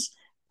narratives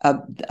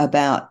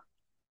about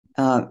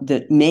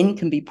that men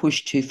can be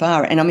pushed too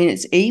far. And I mean,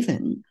 it's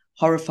even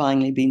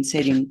horrifyingly been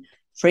said in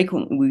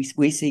frequently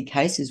we see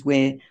cases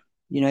where,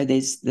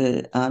 there's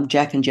the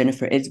Jack and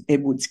Jennifer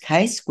Edwards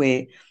case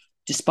where,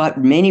 despite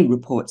many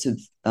reports of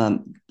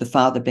the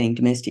father being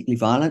domestically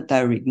violent,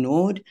 they were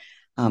ignored.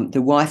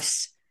 The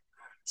wife's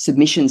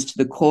submissions to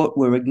the court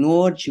were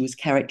ignored. She was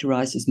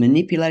characterised as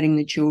manipulating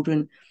the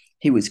children.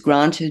 He was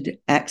granted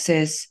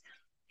access.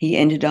 He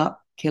ended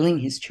up killing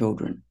his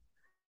children.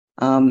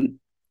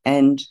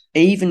 And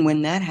even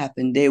when that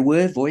happened, there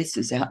were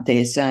voices out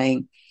there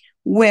saying,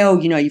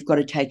 well, you've got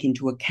to take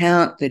into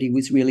account that he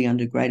was really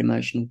under great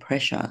emotional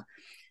pressure.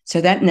 So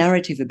that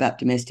narrative about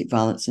domestic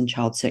violence and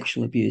child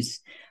sexual abuse,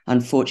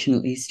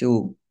 unfortunately,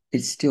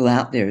 is still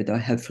out there, though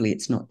hopefully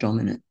it's not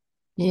dominant.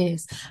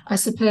 Yes, I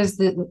suppose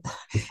that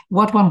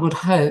what one would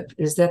hope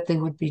is that there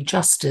would be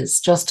justice.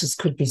 Justice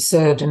could be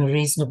served in a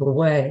reasonable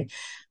way,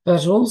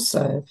 but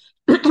also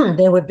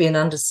there would be an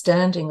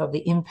understanding of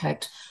the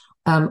impact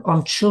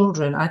on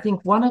children. I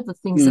think one of the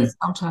things that's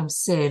sometimes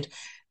said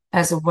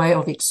as a way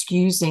of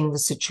excusing the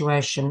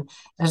situation,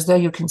 as though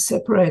you can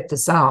separate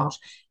this out,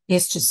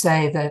 is to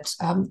say that,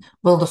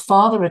 well, the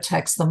father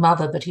attacks the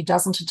mother, but he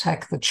doesn't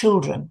attack the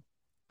children.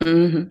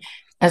 Mm-hmm.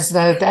 As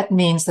though that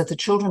means that the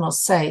children are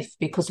safe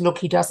because, look,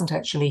 he doesn't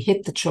actually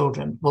hit the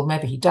children. Well,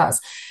 maybe he does.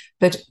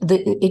 But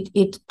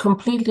it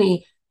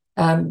completely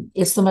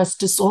is the most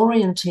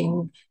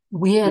disorienting,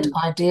 weird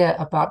idea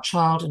about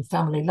child and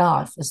family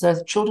life, as though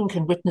the children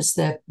can witness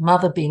their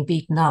mother being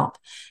beaten up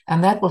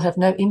and that will have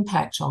no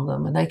impact on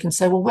them. And they can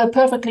say, well, we're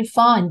perfectly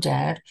fine,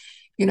 Dad,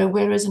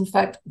 whereas in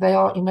fact they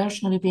are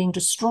emotionally being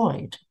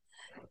destroyed.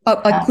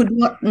 I could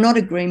not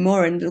agree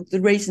more. And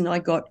the reason I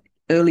got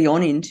early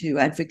on into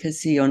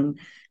advocacy on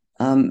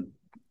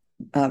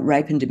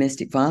rape and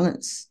domestic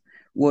violence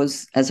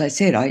was, as I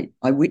said,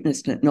 I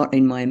witnessed it not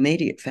in my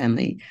immediate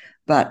family,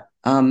 but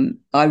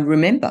I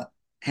remember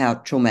how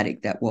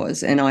traumatic that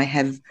was. And I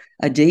have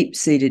a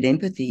deep-seated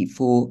empathy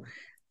for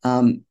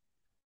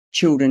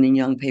children and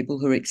young people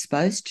who are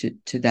exposed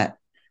to that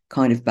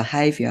kind of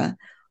behaviour.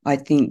 I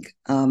think,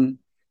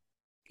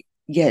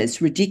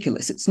 it's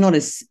ridiculous. It's not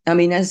as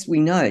we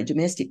know,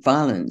 domestic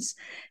violence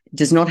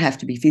does not have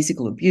to be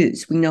physical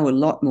abuse. We know a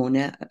lot more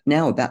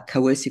now about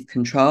coercive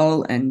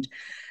control, and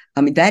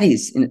that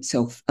is in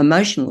itself,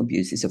 emotional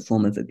abuse is a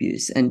form of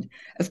abuse. And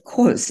of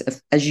course,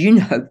 as you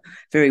know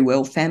very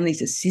well,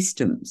 families are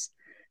systems.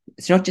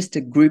 It's not just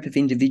a group of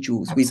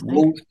individuals with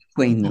walls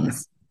between them.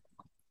 Yes,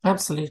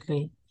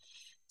 absolutely.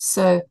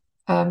 So,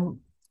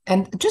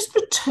 and just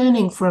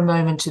returning for a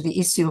moment to the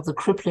issue of the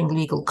crippling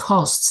legal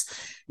costs,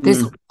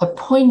 there's a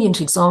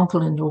poignant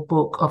example in your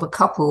book of a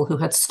couple who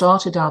had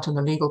started out in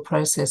the legal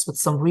process with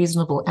some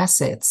reasonable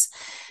assets,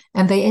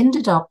 and they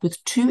ended up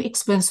with 2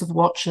 expensive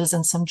watches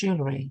and some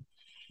jewelry.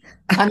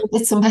 And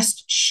it's a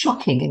most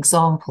shocking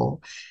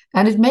example.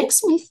 And it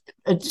makes me,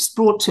 it just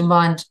brought to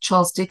mind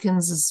Charles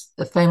Dickens's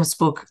famous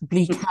book,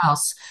 Bleak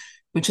House,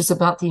 which is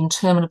about the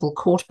interminable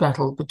court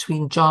battle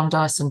between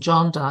Jarndyce and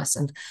Jarndyce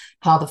and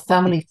how the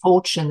family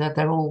fortune that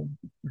they're all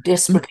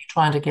desperately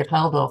trying to get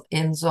hold of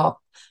ends up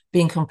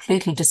being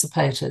completely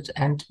dissipated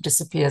and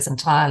disappears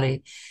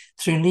entirely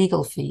through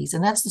legal fees.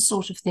 And that's the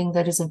sort of thing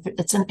that it's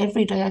an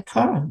everyday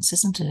occurrence,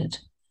 isn't it?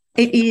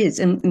 It is.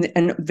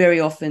 And very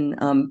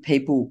often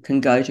people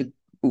can go to,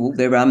 well,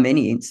 there are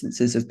many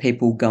instances of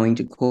people going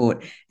to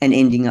court and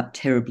ending up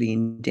terribly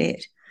in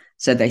debt.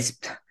 So they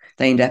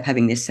end up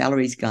having their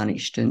salaries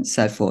garnished and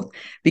so forth,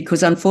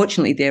 because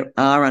unfortunately there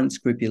are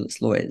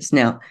unscrupulous lawyers.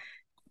 Now,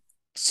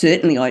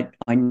 certainly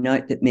I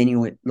note that many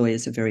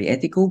lawyers are very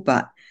ethical,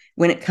 but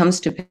when it comes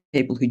to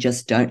people who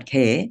just don't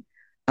care,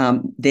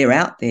 they're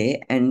out there,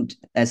 and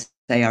as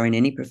they are in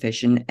any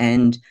profession,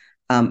 and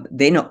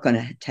they're not going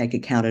to take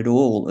account at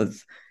all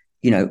of,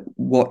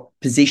 what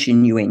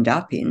position you end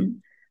up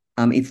in.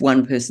 If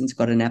one person's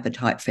got an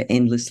appetite for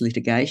endless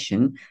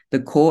litigation, the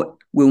court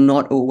will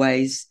not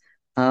always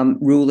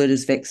rule it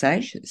as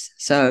vexatious.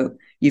 So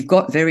you've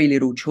got very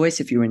little choice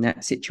if you're in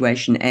that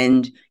situation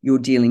and you're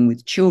dealing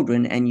with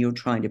children and you're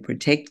trying to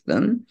protect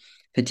them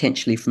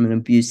potentially from an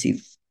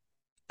abusive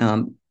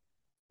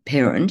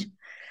parent.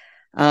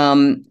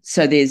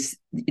 So there's,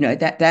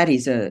 that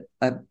is a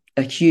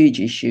huge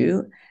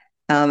issue.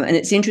 And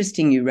it's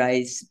interesting you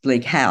raise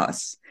Bleak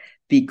House,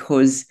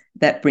 because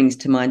that brings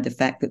to mind the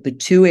fact that the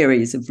 2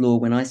 areas of law,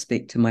 when I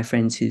speak to my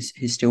friends who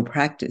still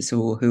practice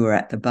or who are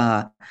at the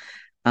bar,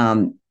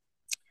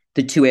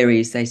 the 2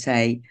 areas they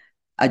say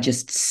are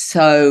just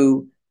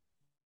so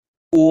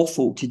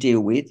awful to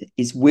deal with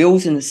is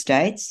wills and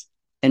estates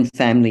and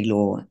family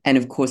law. And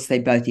of course, they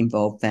both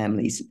involve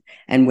families.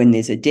 And when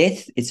there's a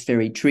death, it's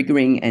very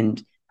triggering.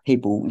 And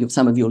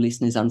some of your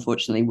listeners,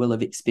 unfortunately, will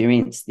have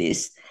experienced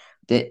this,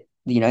 that,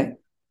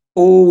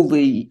 all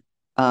the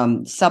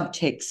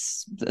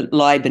subtexts that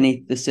lie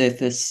beneath the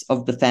surface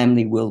of the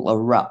family will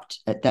erupt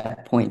at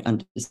that point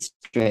under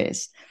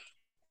stress.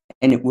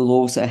 And it will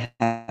also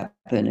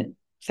happen at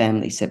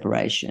family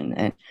separation.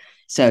 And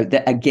So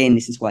that, again,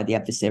 this is why the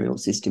adversarial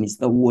system is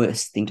the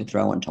worst thing to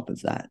throw on top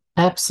of that.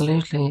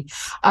 Absolutely.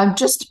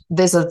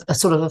 There's a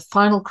sort of a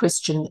final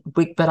question,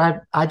 but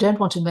I don't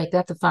want to make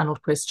that the final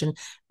question,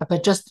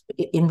 but just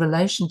in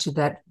relation to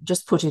that,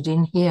 just put it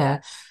in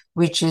here,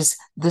 which is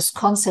this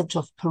concept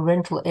of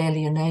parental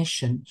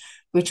alienation,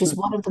 which is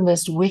one of the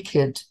most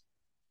wicked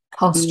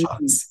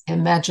constructs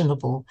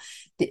imaginable.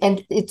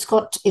 And it's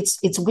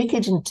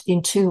wicked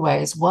in two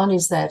ways. One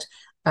is that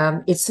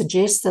it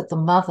suggests that the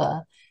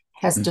mother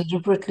has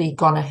deliberately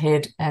gone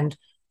ahead and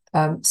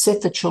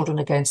set the children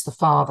against the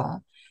father.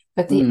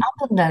 But the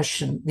other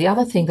notion, the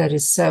other thing that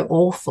is so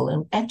awful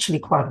and actually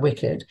quite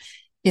wicked,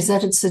 is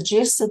that it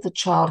suggests that the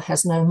child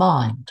has no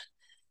mind,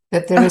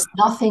 that there is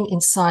nothing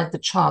inside the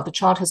child. The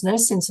child has no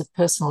sense of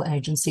personal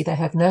agency. They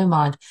have no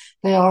mind.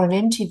 They are an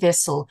empty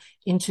vessel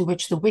into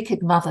which the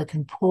wicked mother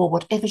can pour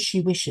whatever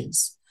she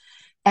wishes.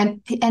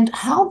 And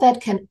how that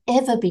can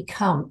ever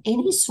become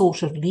any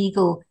sort of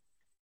legal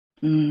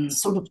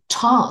sort of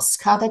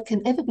task, how that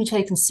can ever be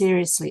taken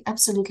seriously,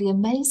 absolutely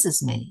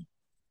amazes me.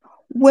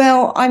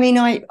 Well, I mean,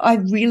 I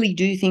really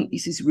do think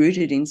this is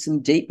rooted in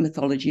some deep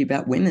mythology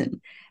about women,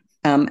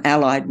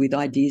 allied with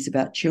ideas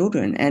about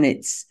children. And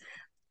it's,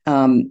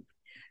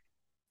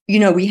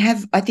 we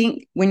have, I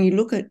think when you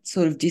look at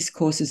sort of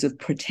discourses of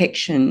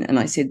protection, and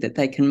I said that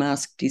they can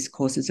mask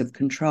discourses of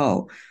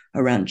control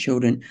around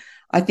children,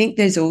 I think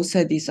there's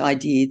also this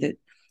idea that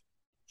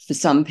for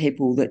some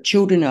people that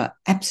children are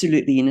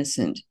absolutely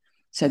innocent.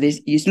 So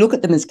you look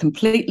at them as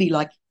completely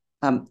like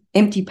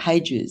empty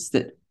pages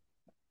that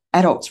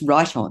adults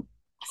write on,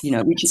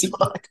 which is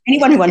right.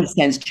 Anyone who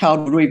understands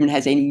childhood or even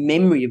has any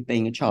memory of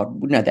being a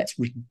child would know that's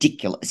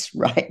ridiculous,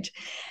 right?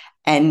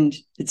 And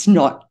it's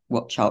not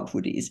what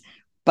childhood is.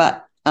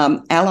 But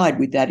allied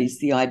with that is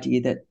the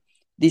idea that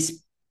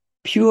this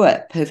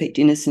pure, perfect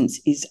innocence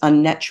is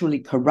unnaturally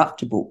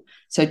corruptible.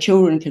 So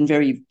children can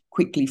very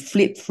quickly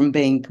flip from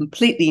being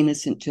completely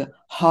innocent to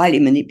highly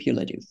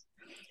manipulative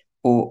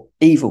or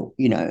evil,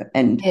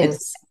 and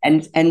yes.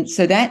 and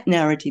so that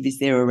narrative is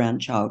there around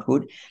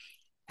childhood,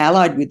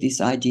 allied with this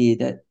idea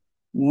that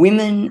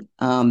women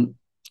are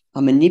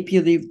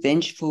manipulative,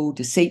 vengeful,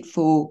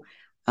 deceitful.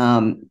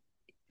 When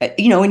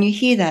you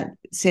hear that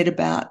said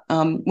about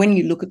when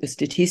you look at the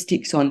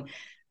statistics on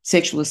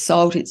sexual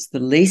assault, it's the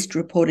least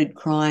reported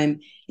crime,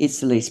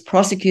 it's the least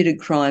prosecuted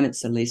crime,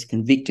 it's the least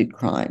convicted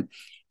crime.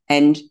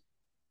 And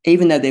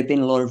even though there have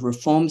been a lot of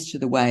reforms to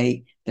the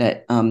way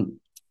that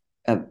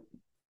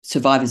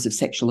survivors of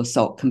sexual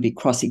assault can be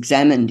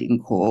cross-examined in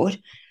court,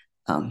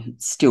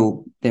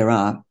 still there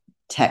are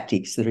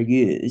tactics that are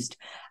used.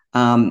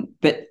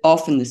 But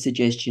often the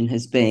suggestion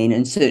has been,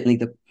 and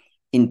certainly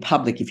in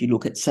public, if you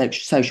look at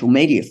social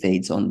media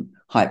feeds on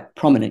high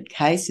prominent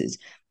cases,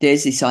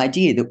 there's this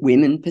idea that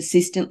women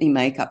persistently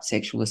make up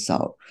sexual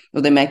assault or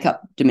they make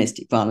up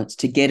domestic violence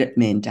to get at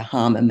men, to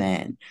harm a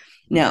man.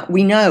 Now,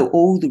 we know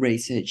all the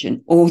research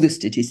and all the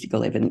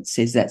statistical evidence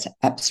says that's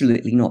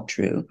absolutely not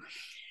true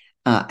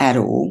at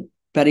all,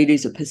 but it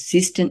is a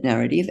persistent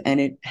narrative and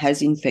it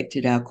has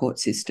infected our court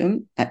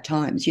system at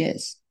times,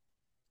 yes.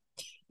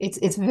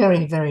 It's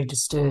very, very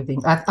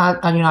disturbing.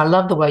 I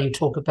love the way you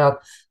talk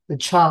about the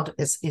child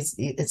it's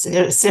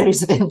a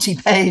series of empty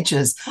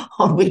pages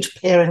on which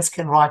parents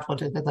can write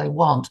whatever they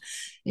want.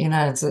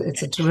 It's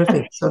a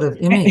terrific sort of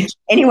image.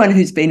 Anyone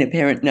who's been a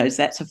parent knows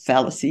that's a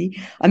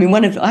fallacy. I mean,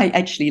 I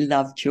actually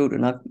love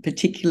children. I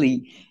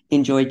particularly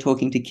enjoy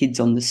talking to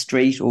kids on the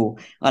street, or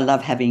I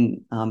love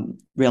having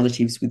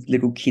relatives with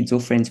little kids or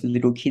friends with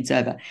little kids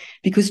over,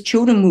 because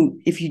children will,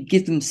 if you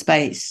give them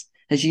space,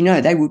 as you know,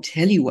 they will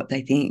tell you what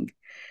they think.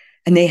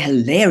 And they're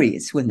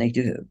hilarious when they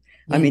do.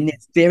 Yeah. I mean,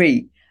 it's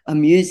very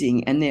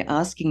amusing and they're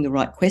asking the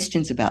right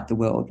questions about the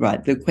world,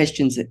 right? The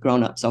questions that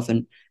grown-ups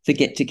often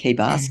forget to keep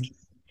asking.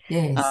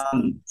 Yes.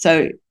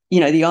 So,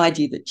 the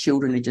idea that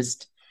children are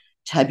just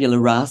tabula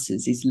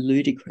rasas is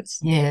ludicrous.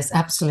 Yes,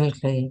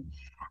 absolutely.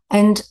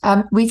 And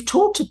we've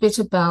talked a bit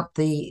about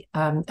the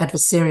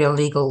adversarial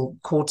legal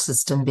court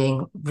system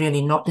being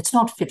really it's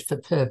not fit for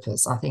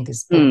purpose, I think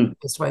is the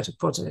best way to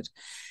put it.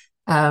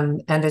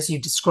 And as you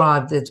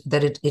described,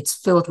 that it's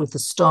filled with the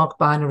stark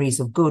binaries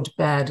of good,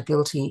 bad,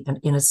 guilty, and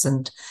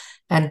innocent,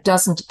 and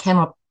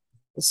cannot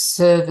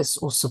service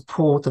or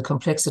support the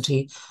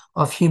complexity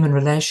of human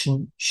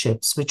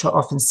relationships, which are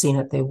often seen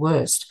at their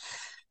worst.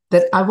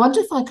 But I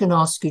wonder if I can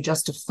ask you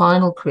just a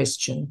final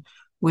question,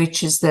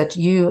 which is that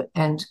you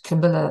and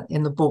Camilla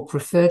in the book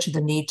refer to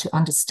the need to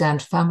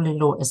understand family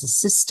law as a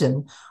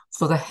system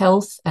for the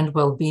health and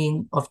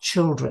well-being of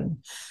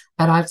children.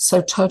 And I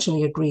so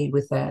totally agree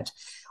with that.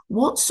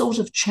 What sort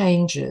of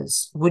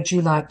changes would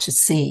you like to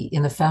see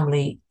in the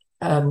family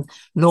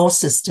law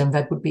system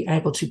that would be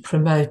able to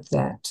promote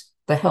that,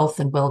 the health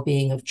and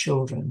well-being of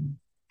children?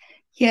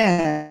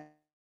 Yeah.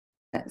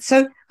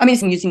 So, I mean,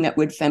 I'm using that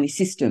word family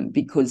system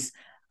because,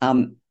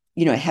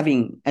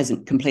 having, as a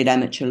complete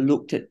amateur,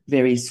 looked at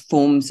various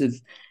forms of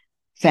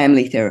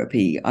family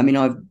therapy, I mean,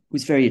 I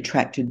was very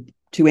attracted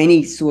to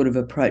any sort of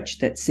approach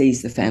that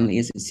sees the family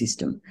as a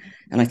system.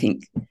 And I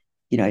think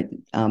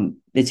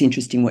it's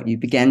interesting what you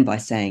began by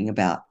saying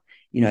about,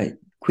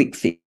 quick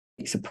fix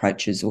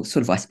approaches, or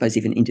sort of, I suppose,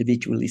 even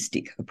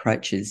individualistic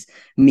approaches,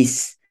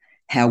 miss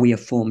how we are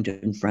formed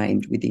and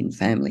framed within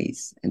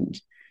families,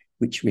 and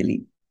which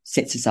really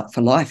sets us up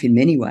for life in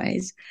many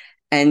ways.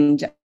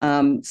 And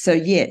so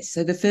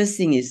the first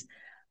thing is,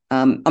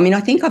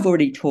 I think I've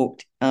already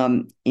talked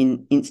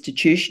in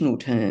institutional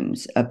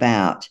terms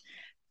about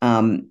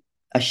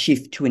a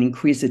shift to an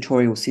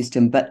inquisitorial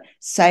system, but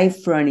save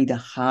for only the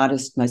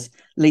hardest, most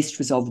least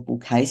resolvable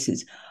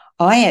cases,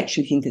 I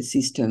actually think a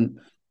system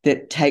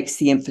that takes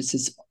the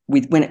emphasis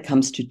when it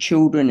comes to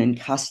children and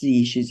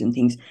custody issues and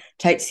things,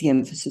 takes the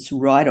emphasis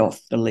right off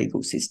the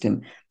legal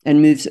system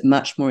and moves it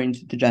much more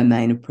into the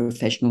domain of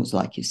professionals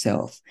like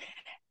yourself,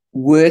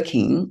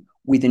 working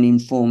with an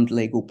informed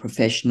legal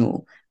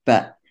professional,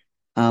 but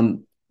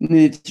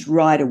moves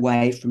right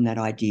away from that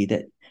idea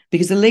that,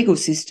 because the legal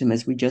system,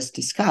 as we just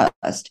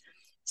discussed,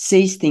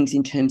 sees things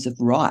in terms of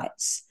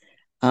rights,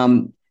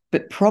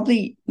 but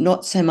probably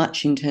not so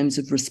much in terms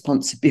of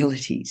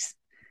responsibilities.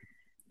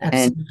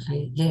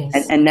 Absolutely,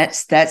 yes. And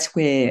that's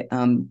where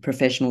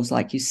professionals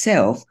like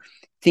yourself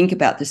think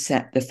about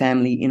the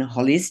family in a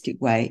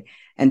holistic way,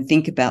 and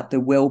think about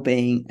the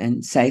well-being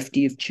and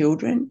safety of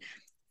children,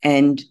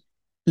 and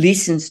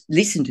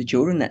listen to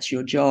children. That's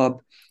your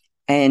job.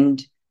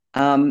 And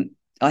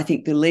I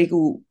think the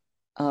legal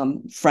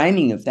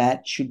framing of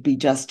that should be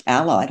just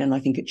allied, and I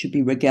think it should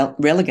be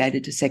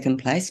relegated to second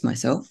place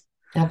myself.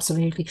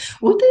 Absolutely.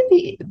 Are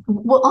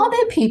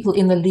there people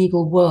in the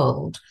legal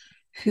world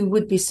who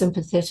would be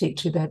sympathetic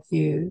to that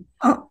view?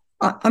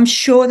 I'm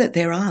sure that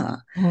there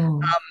are.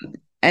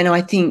 And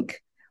I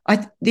think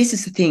this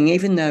is the thing,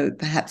 even though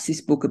perhaps this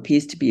book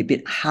appears to be a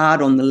bit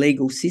hard on the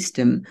legal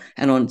system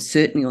and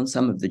certainly on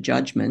some of the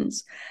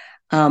judgments,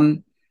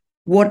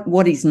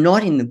 what is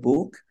not in the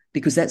book,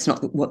 because that's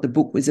not what the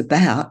book was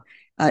about,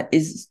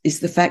 is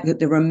the fact that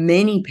there are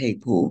many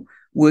people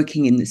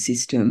working in the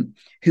system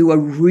who are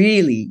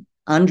really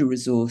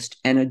under-resourced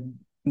and are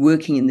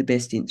working in the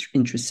best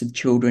interests of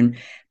children,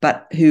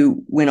 but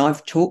who, when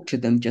I've talked to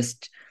them,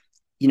 just,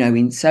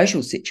 in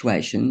social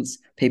situations,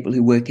 people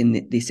who work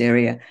in this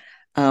area,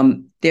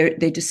 they're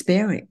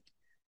despairing,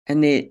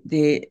 and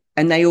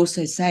they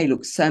also say,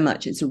 look, so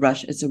much it's a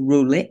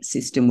roulette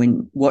system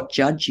when what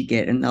judge you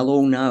get, and they'll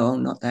all know, oh,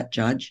 not that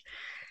judge.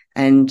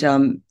 And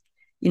so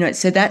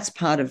that's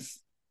part of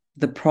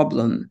the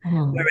problem.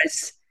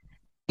 Whereas,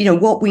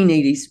 what we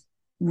need is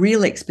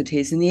real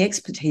expertise, and the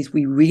expertise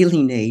we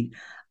really need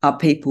are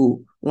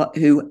people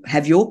who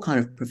have your kind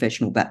of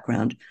professional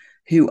background,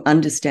 who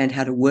understand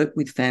how to work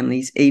with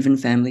families, even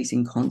families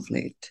in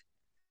conflict,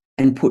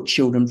 and put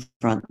children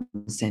front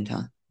and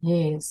centre.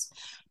 Yes.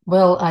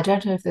 Well, I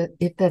don't know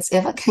if that's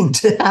ever going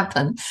to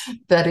happen,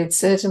 but it's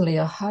certainly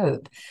a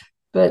hope.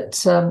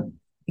 But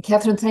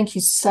Catherine, thank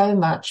you so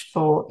much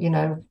for,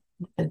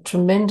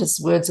 tremendous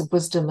words of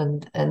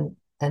wisdom and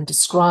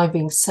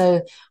describing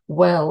so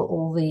well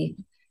all these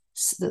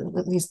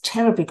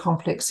terribly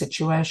complex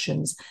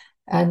situations,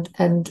 and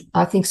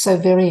I think so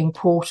very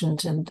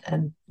important,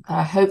 and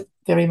I hope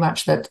very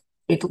much that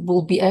it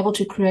will be able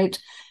to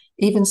create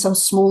even some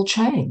small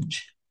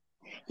change.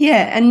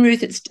 Yeah, and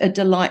Ruth, it's a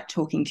delight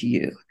talking to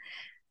you.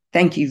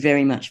 Thank you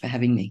very much for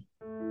having me.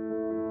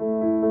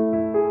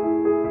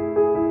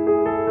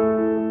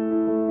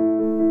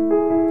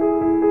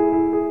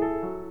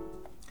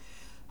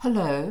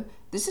 Hello,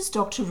 this is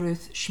Dr.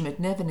 Ruth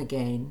Schmidt-Neven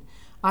again.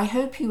 I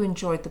hope you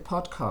enjoyed the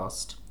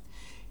podcast.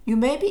 You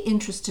may be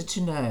interested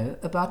to know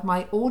about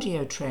my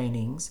audio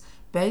trainings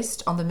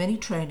based on the many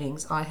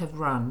trainings I have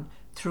run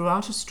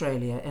throughout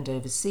Australia and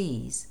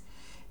overseas.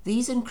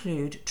 These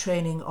include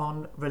training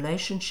on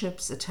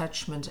relationships,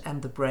 attachment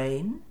and the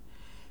brain,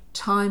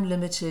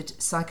 time-limited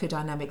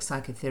psychodynamic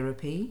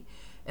psychotherapy,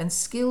 and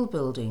skill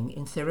building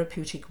in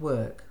therapeutic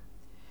work.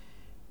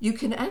 You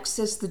can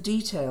access the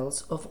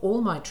details of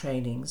all my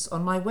trainings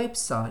on my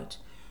website,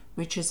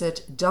 which is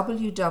at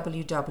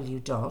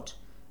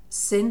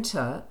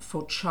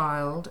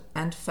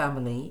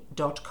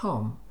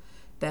www.centreforchildandfamily.com.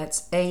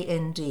 That's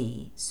AND,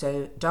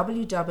 so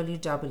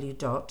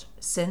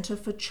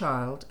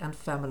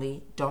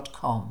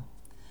www.centreforchildandfamily.com.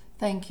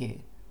 Thank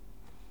you.